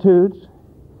attitudes,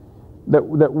 that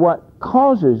what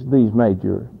causes these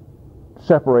major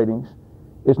separatings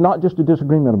is not just a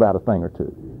disagreement about a thing or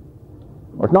two.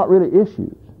 Or it's not really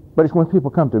issues, but it's when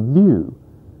people come to view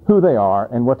who they are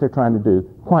and what they're trying to do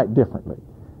quite differently.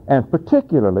 And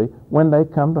particularly when they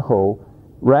come to hold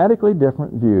radically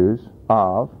different views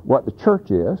of what the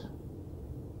church is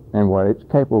and what it's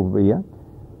capable of being,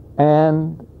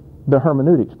 and the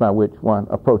hermeneutics by which one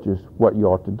approaches what you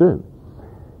ought to do.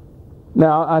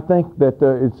 Now, I think that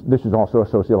this is also a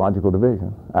sociological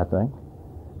division, I think.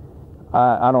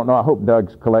 I don't know, I hope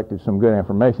Doug's collected some good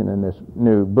information in this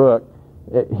new book.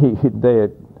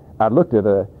 I looked at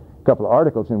a couple of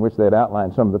articles in which they had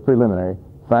outlined some of the preliminary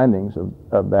findings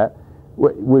of that.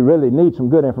 We really need some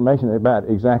good information about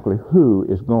exactly who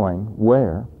is going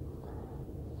where.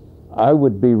 I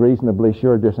would be reasonably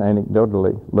sure, just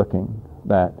anecdotally looking,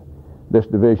 that this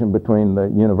division between the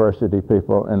university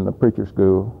people and the preacher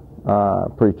school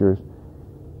preachers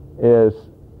is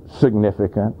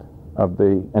significant of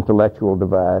the intellectual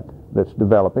divide that's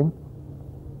developing.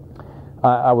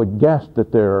 I would guess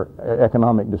that there are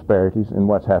economic disparities in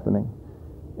what's happening,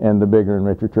 and the bigger and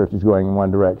richer churches going in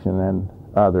one direction and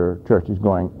other churches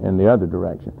going in the other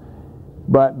direction.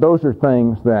 But those are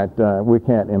things that we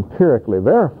can't empirically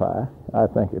verify, I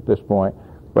think, at this point,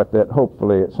 but that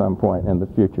hopefully at some point in the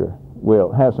future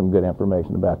we'll have some good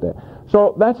information about that.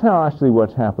 So that's how I see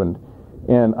what's happened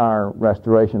in our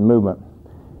restoration movement.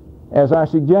 As I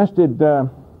suggested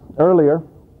earlier,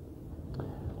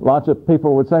 lots of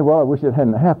people would say, well, I wish it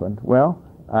hadn't happened. Well,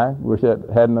 I wish it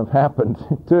hadn't have happened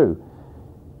too.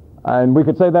 And we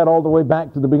could say that all the way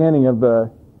back to the beginning of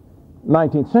the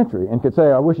 19th century and could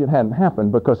say, I wish it hadn't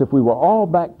happened, because if we were all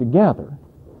back together,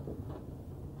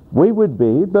 we would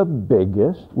be the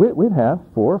biggest. We'd have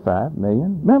 4 or 5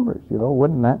 million members.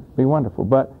 Wouldn't that be wonderful?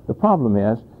 But the problem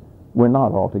is we're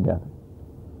not all together.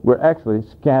 We're actually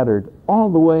scattered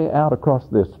all the way out across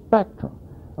this spectrum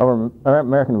of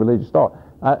American religious thought.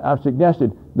 I've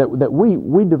suggested that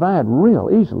we divide real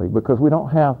easily because we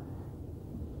don't have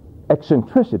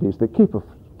eccentricities that keep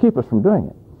us from doing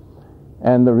it.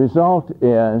 And the result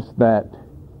is that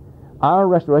our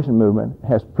restoration movement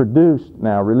has produced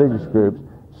now religious groups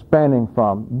spanning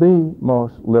from the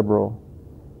most liberal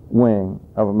wing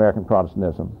of American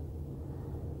Protestantism.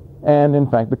 And in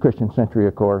fact, the Christian Century,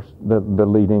 of course, the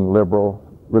leading liberal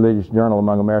religious journal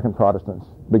among American Protestants,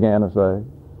 began as a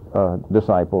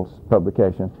disciples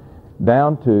publication,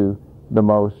 down to the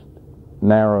most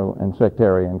narrow and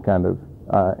sectarian kind of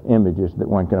images that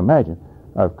one can imagine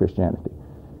of Christianity.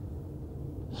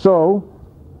 So,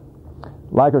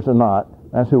 like us or not,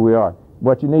 that's who we are.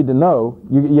 What you need to know,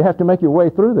 you have to make your way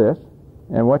through this,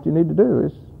 and what you need to do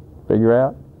is figure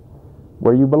out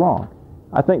where you belong.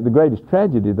 I think the greatest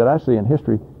tragedy that I see in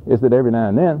history is that every now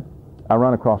and then I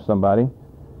run across somebody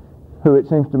who, it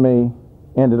seems to me,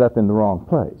 ended up in the wrong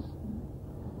place.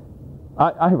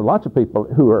 I have lots of people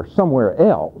who are somewhere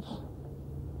else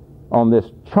on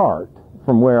this chart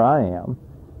from where I am,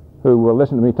 who will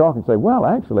listen to me talk and say, well,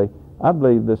 actually, I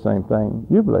believe the same thing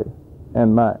you believe.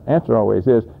 And my answer always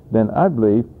is, then I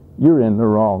believe you're in the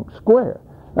wrong square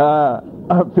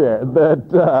up here.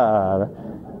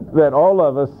 That all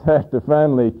of us have to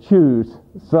finally choose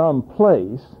some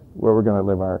place where we're going to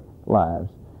live our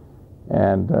lives.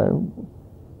 And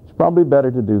it's probably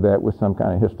better to do that with some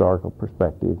kind of historical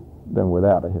perspective than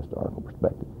without a historical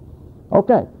perspective.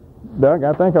 Okay, Doug,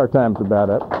 I think our time's about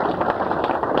up.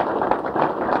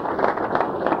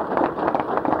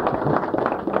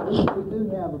 We do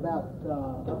have about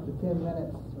up to 10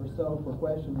 minutes or so for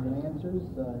questions and answers.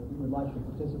 If you would like to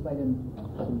participate in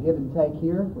some give and take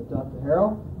here with Dr.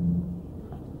 Harrell.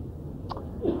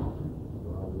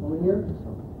 Over here?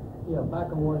 Yeah, back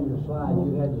on one of your slides,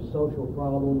 you had the social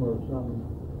problem or something.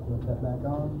 Put that back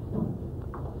on.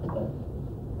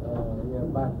 Yeah,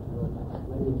 back to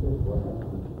see it this way.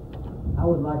 I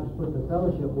would like to put the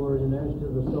fellowship word in there instead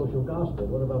of the social gospel.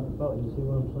 What about the fellowship? You see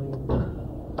what I'm saying?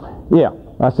 Yeah,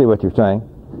 I see what you're saying.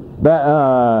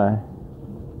 That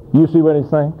you see what he's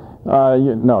saying?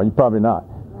 No, you probably not.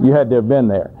 You had to have been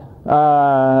there.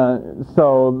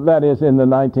 So that is in the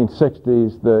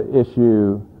 1960s, the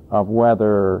issue of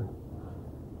whether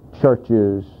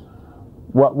churches,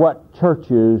 what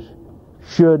churches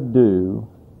should do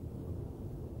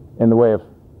in the way of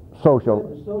social.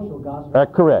 The social gospel.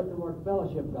 Correct. The word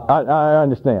fellowship gospel. I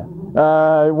understand.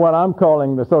 What I'm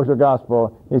calling the social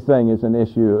gospel, he's saying, is an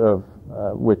issue of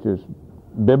which is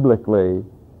biblically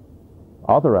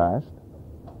authorized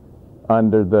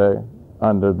under the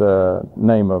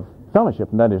name of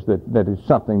fellowship, and that is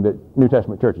something that New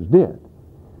Testament churches did.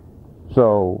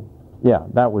 So, yeah,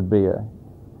 that would be a.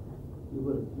 You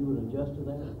would adjust to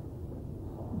that.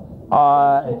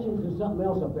 Attention to something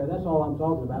else up there. That's all I'm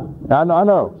talking about. I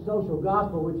know. Social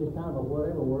gospel, which is kind of a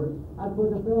whatever word. I'd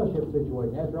put the fellowship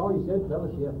situation. After all, you said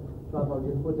fellowship, so I thought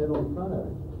you'd put that on the front of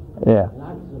it. Yeah. And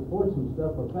I can support some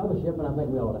stuff for fellowship, and I think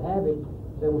we ought to have it.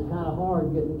 It was kind of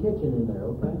hard getting the kitchen in there,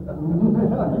 okay?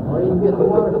 Or even get the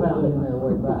water fountain in there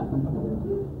way back.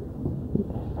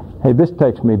 Hey, this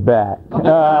takes me back.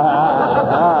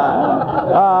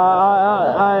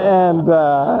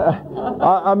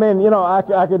 I mean, you know,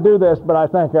 I could do this, but I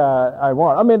think I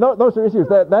won't. I mean, those are issues.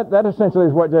 That essentially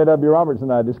is what J.W. Roberts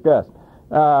and I discussed.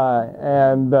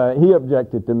 And he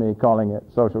objected to me calling it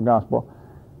social gospel.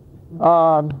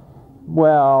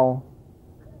 Well,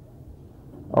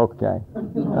 okay.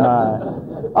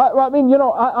 I mean, you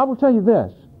know, I will tell you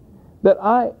this,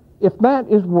 that if that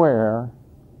is where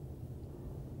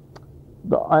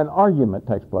an argument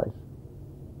takes place,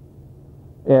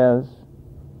 is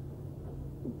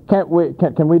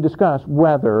can we discuss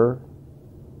whether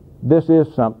this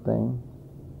is something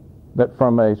that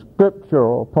from a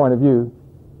scriptural point of view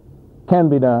can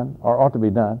be done or ought to be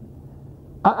done,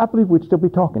 I believe we'd still be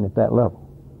talking at that level.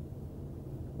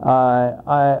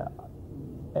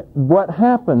 What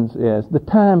happens is the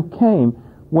time came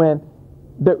when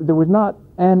there was not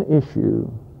an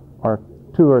issue or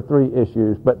two or three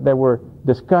issues, but there were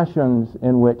discussions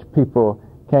in which people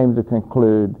came to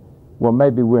conclude, well,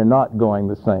 maybe we're not going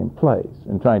the same place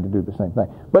and trying to do the same thing.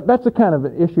 But that's the kind of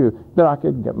an issue that I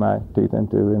could get my teeth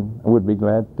into, and I would be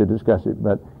glad to discuss it,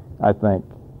 but I think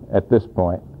at this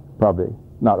point probably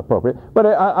not appropriate. But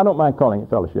I don't mind calling it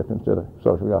fellowship instead of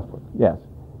social gospel. Yes.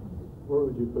 Where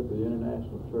would you put the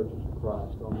International Churches of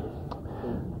Christ on this?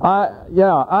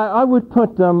 I would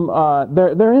put them,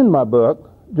 they're in my book,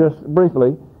 just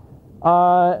briefly.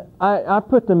 I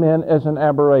put them in as an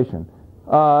aberration.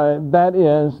 That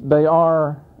is, they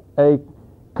are a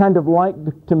kind of like,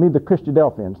 to me, the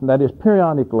Christadelphians. And that is,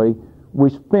 periodically, we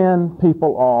spin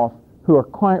people off who are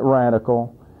quite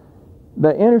radical.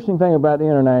 The interesting thing about the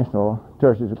International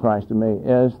Churches of Christ to me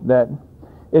is that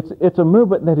it's a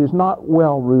movement that is not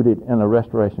well rooted in a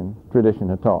Restoration tradition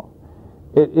at all.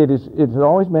 It's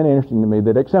always been interesting to me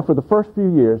that except for the first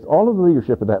few years, all of the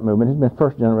leadership of that movement has been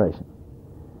first generation.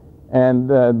 And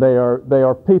they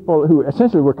are people who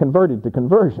essentially were converted to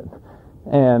conversion.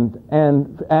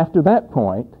 And after that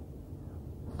point,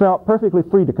 felt perfectly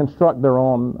free to construct their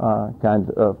own kind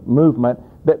of movement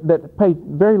that paid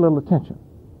very little attention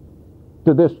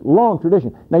to this long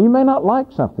tradition. Now, you may not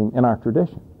like something in our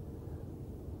tradition,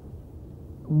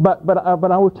 but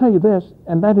I will tell you this,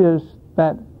 and that is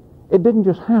that it didn't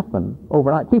just happen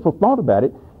overnight. People thought about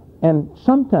it, and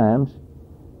sometimes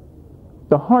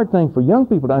the hard thing for young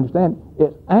people to understand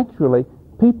is actually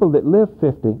people that lived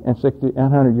 50 and 60 and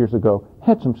 100 years ago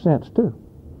had some sense too.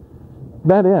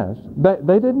 That is,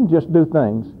 they didn't just do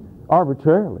things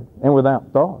arbitrarily and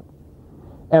without thought.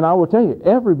 And I will tell you,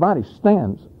 everybody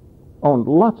stands on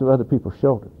lots of other people's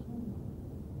shoulders.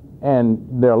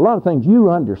 And there are a lot of things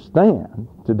you understand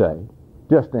today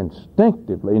just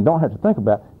instinctively and don't have to think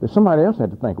about that somebody else had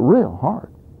to think real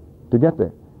hard to get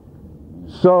there.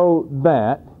 So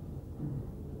that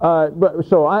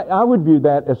So I would view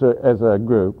that as a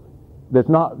group that's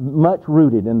not much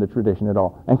rooted in the tradition at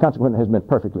all, and consequently has been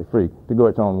perfectly free to go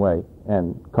its own way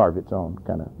and carve its own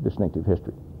kind of distinctive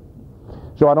history.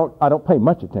 So I don't pay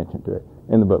much attention to it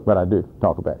in the book, but I do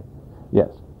talk about it. Yes.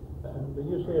 Do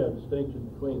you see a distinction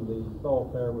between the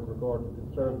thought there with regard to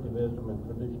conservatism and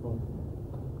traditional?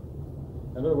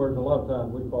 In other words, a lot of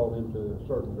times we fall into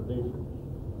certain traditions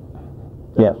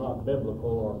Yes. that's not biblical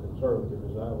or conservative,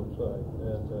 as I would say.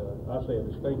 And I see a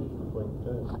distinction between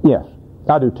the two. Yes,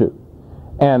 I do too.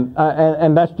 And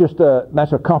that's just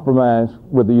that's a compromise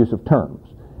with the use of terms.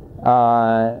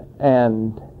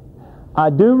 And I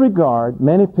do regard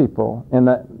many people in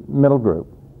that middle group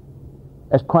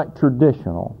as quite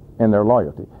traditional in their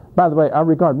loyalty. By the way, I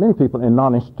regard many people in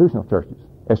non-institutional churches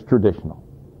as traditional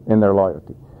in their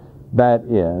loyalty. That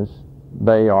is,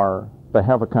 they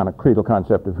have a kind of creedal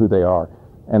concept of who they are,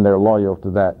 and they're loyal to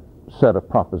that set of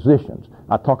propositions.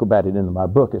 I talk about it in my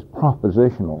book as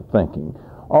propositional thinking.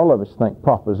 All of us think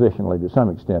propositionally to some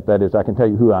extent. That is, I can tell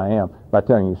you who I am by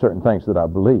telling you certain things that I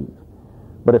believe.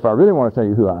 But if I really want to tell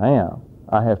you who I am,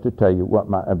 I have to tell you what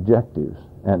my objectives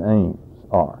and aims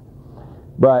are.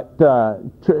 But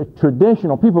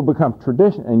traditional, people become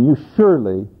traditional, and you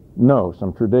surely know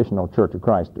some traditional Church of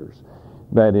Christers.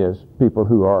 That is, people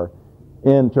who are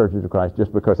in Churches of Christ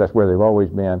just because that's where they've always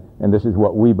been, and this is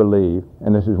what we believe,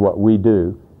 and this is what we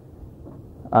do.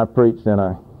 I preached in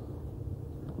a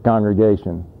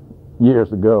congregation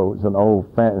years ago. It was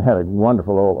it had a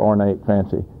wonderful old ornate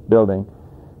fancy building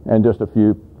and just a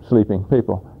few sleeping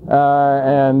people.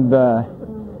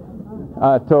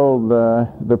 I told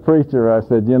the preacher, I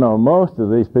said, you know, most of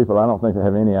these people, I don't think they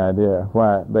have any idea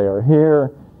why they are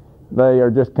here. They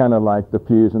are just kind of like the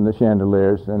pews and the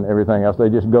chandeliers and everything else. They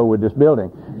just go with this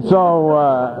building. So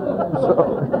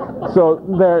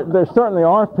there certainly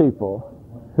are people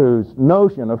whose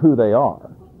notion of who they are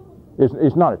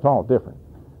is not at all different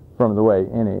from the way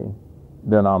any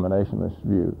denominationalist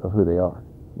view of who they are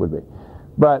would be.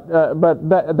 But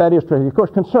that is tricky. Of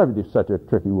course, conservative is such a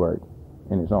tricky word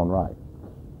in its own right.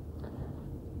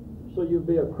 So you'd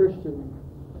be a Christian,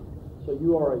 so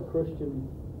you are a Christian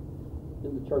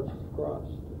in the Church of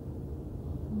Christ.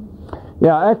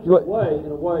 Yeah, actually...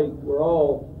 In a way, we're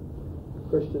all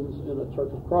Christians in the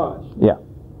Church of Christ. Yeah,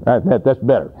 that's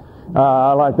better.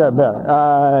 I like that better.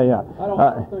 Yeah.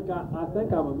 I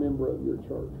think I'm a member of your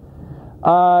church.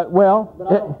 Well... But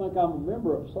I don't think I'm a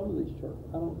member of some of these churches.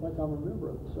 I don't think I'm a member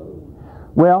of this other one.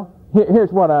 Well,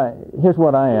 here's what I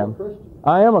am.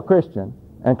 I am a Christian,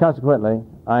 and consequently,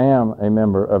 I am a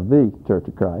member of the Church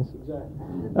of Christ. Exactly.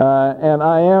 And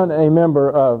I am a member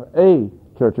of a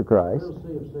Church of Christ.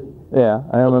 Yeah,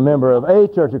 I am a member of a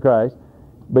Church of Christ.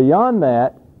 Beyond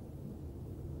that,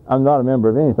 I'm not a member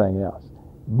of anything else.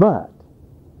 But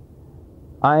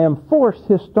I am forced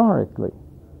historically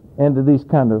into these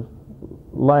kind of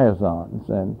liaisons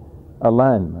and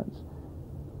alignments.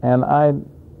 And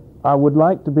I would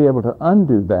like to be able to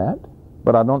undo that,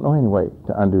 but I don't know any way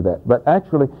to undo that. But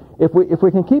actually, if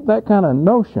we can keep that kind of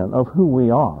notion of who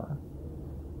we are,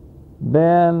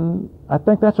 then I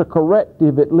think that's a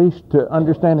corrective at least to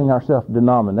understanding ourselves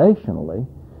denominationally.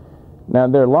 Now,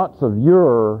 there are lots of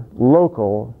your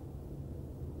local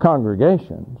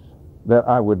congregations that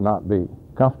I would not be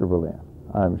comfortable in,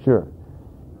 I'm sure.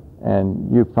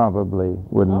 And you probably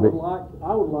wouldn't be.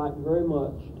 I would like very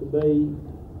much to be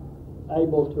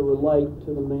able to relate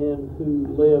to the man who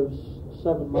lives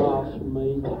 7 miles from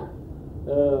me,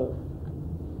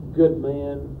 good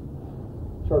man,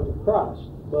 Church of Christ,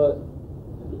 but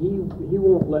he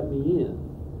won't let me in.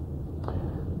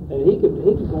 And he could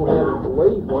go ahead and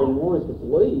believe what he wanted to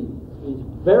believe. He's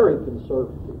very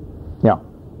conservative. Yeah.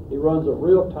 He runs a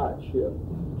real tight ship,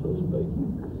 so to speak.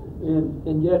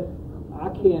 And yet I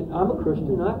can't. I'm a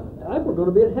Christian. I think we're going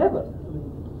to be in heaven.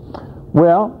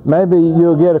 Well, maybe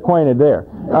you'll get acquainted there.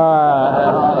 Maybe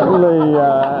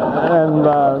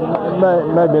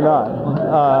not.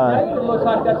 It looks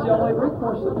like that's the only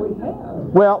recourse that we have.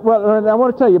 Well, I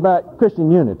want to tell you about Christian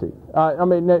unity.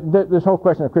 This whole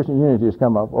question of Christian unity has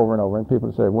come up over and over, and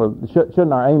people say, "Well,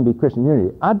 shouldn't our aim be Christian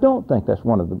unity?" I don't think that's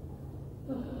one of the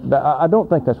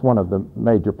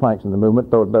major planks in the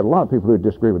movement. Though there are a lot of people who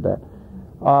disagree with that.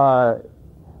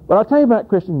 But I'll tell you about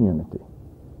Christian unity.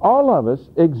 All of us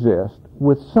exist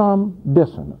with some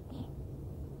dissonance.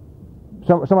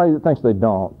 Somebody that thinks they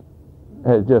don't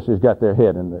has got their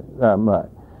head in the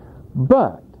mud.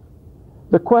 But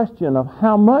the question of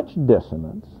how much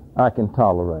dissonance I can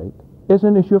tolerate is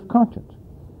an issue of conscience.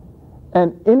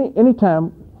 And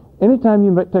anytime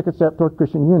you take a step toward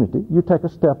Christian unity, you take a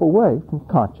step away from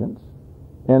conscience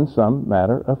in some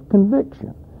matter of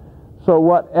conviction. So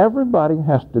what everybody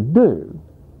has to do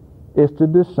is to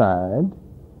decide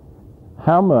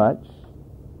how much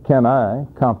can I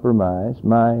compromise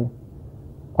my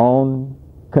own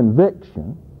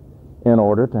conviction in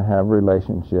order to have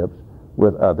relationships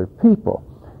with other people.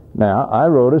 Now, I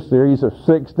wrote a series of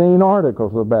 16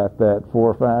 articles about that 4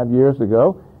 or 5 years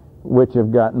ago, which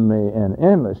have gotten me in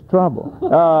endless trouble,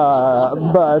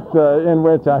 but in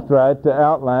which I tried to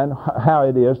outline how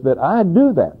it is that I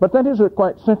do that. But that is a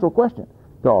quite central question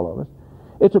to all of us.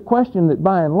 It's a question that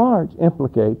by and large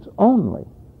implicates only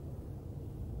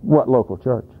what local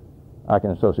church I can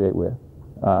associate with.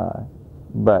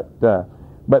 But that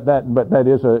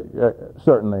is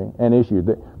certainly an issue.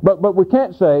 But we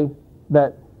can't say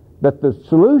that the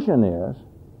solution is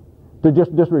to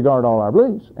just disregard all our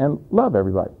beliefs and love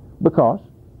everybody. Because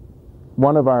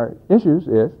one of our issues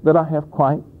is that I have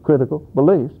quite critical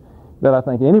beliefs that I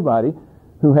think anybody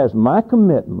who has my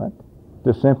commitment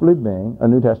to simply being a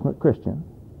New Testament Christian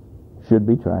should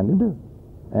be trying to do.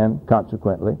 And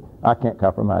consequently, I can't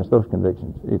compromise those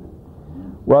convictions either.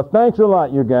 Well, thanks a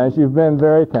lot, you guys. You've been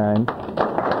very kind.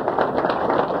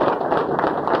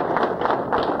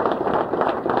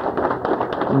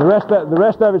 And the rest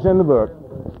of it's in the book.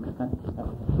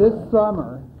 This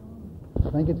summer, I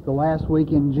think it's the last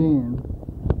week in June,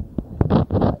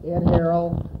 Ed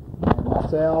Harrell and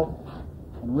myself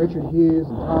and Richard Hughes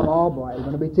and Tom Albright are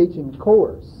going to be teaching a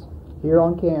course here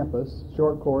on campus,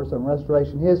 short course on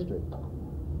restoration history.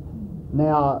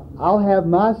 Now, I'll have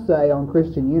my say on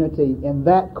Christian unity in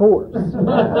that course. Do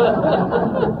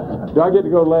I get to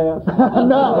go last?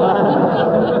 No.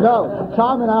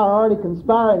 Tom and I are already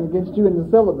conspiring against you in the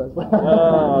syllabus.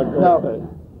 No.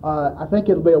 I think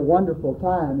it'll be a wonderful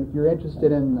time. If you're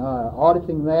interested in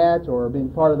auditing that or being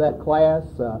part of that class,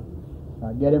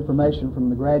 get information from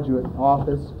the graduate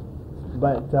office.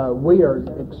 But we are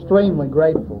extremely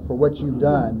grateful for what you've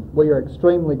done. We are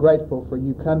extremely grateful for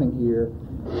you coming here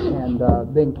and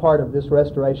being part of this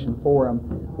Restoration Forum.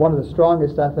 One of the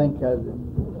strongest, I think,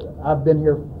 I've been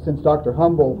here since Dr.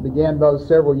 Humble began those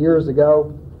several years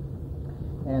ago,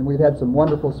 and we've had some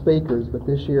wonderful speakers, but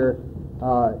this year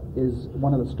is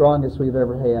one of the strongest we've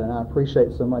ever had, and I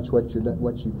appreciate so much what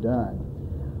you've done.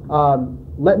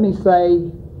 Let me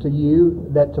say to you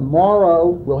that tomorrow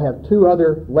we'll have two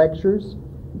other lectures.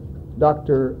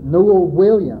 Dr. Newell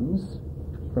Williams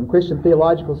from Christian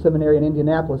Theological Seminary in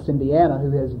Indianapolis, Indiana,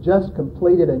 who has just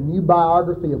completed a new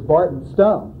biography of Barton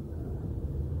Stone,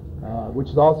 which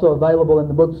is also available in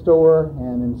the bookstore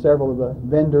and in several of the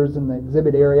vendors in the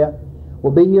exhibit area,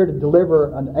 will be here to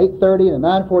deliver an 8:30 and a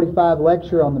 9:45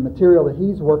 lecture on the material that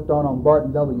he's worked on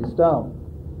Barton W. Stone.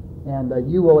 And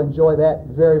you will enjoy that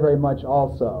very, very much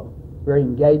also. Very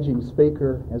engaging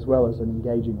speaker as well as an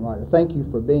engaging writer. Thank you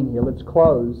for being here. Let's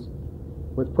close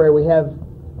with prayer. We have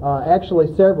actually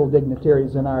several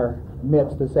dignitaries in our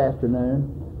midst this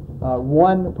afternoon.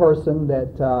 One person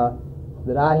that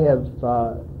I have,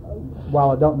 while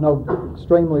I don't know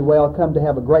extremely well, come to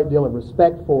have a great deal of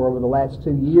respect for over the last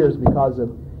 2 years because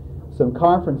of some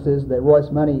conferences that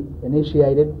Royce Money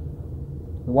initiated,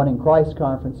 the One in Christ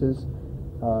conferences,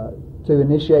 to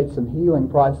initiate some healing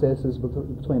processes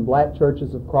between black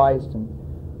churches of Christ and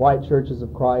white churches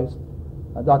of Christ.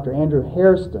 Dr. Andrew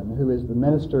Hairston, who is the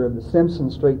minister of the Simpson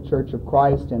Street Church of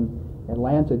Christ in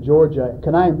Atlanta, Georgia.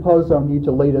 Can I impose on you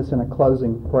to lead us in a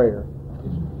closing prayer?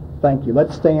 Thank you.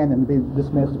 Let's stand and be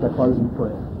dismissed by closing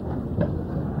prayer.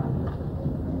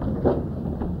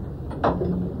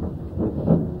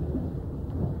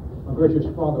 Our gracious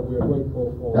Father, we are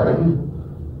grateful for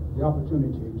the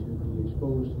opportunity to be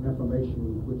exposed to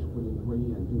information which we agree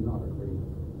and do not agree.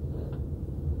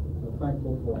 We're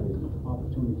thankful for the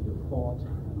opportunity of thought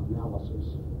and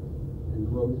analysis and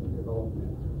growth and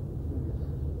development.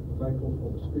 We're thankful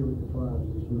for the spirit that drives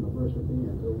this university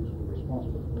and those who are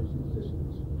responsible for its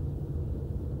existence.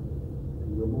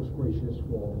 And we're most gracious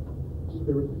for the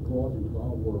spirit that draws into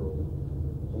our world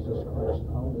Jesus Christ,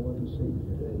 our Lord and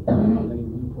Savior. In His name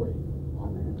we pray.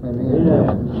 Amen. Amen.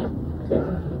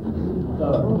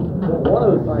 One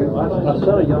of the things, I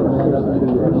sent a young man up to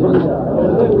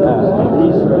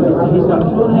he's got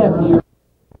 2.5 years.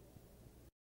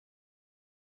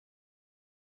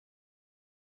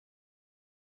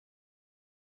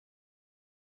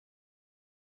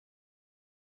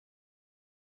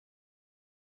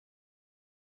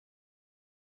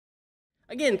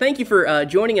 Again, thank you for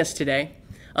joining us today.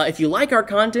 If you like our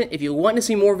content, if you want to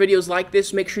see more videos like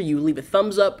this, make sure you leave a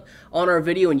thumbs up on our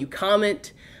video and you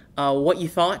comment what you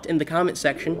thought in the comment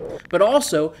section. But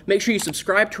also, make sure you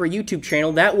subscribe to our YouTube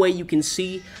channel. That way you can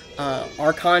see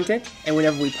our content and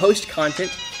whenever we post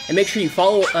content. And make sure you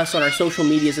follow us on our social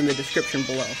medias in the description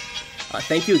below.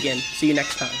 Thank you again. See you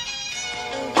next time.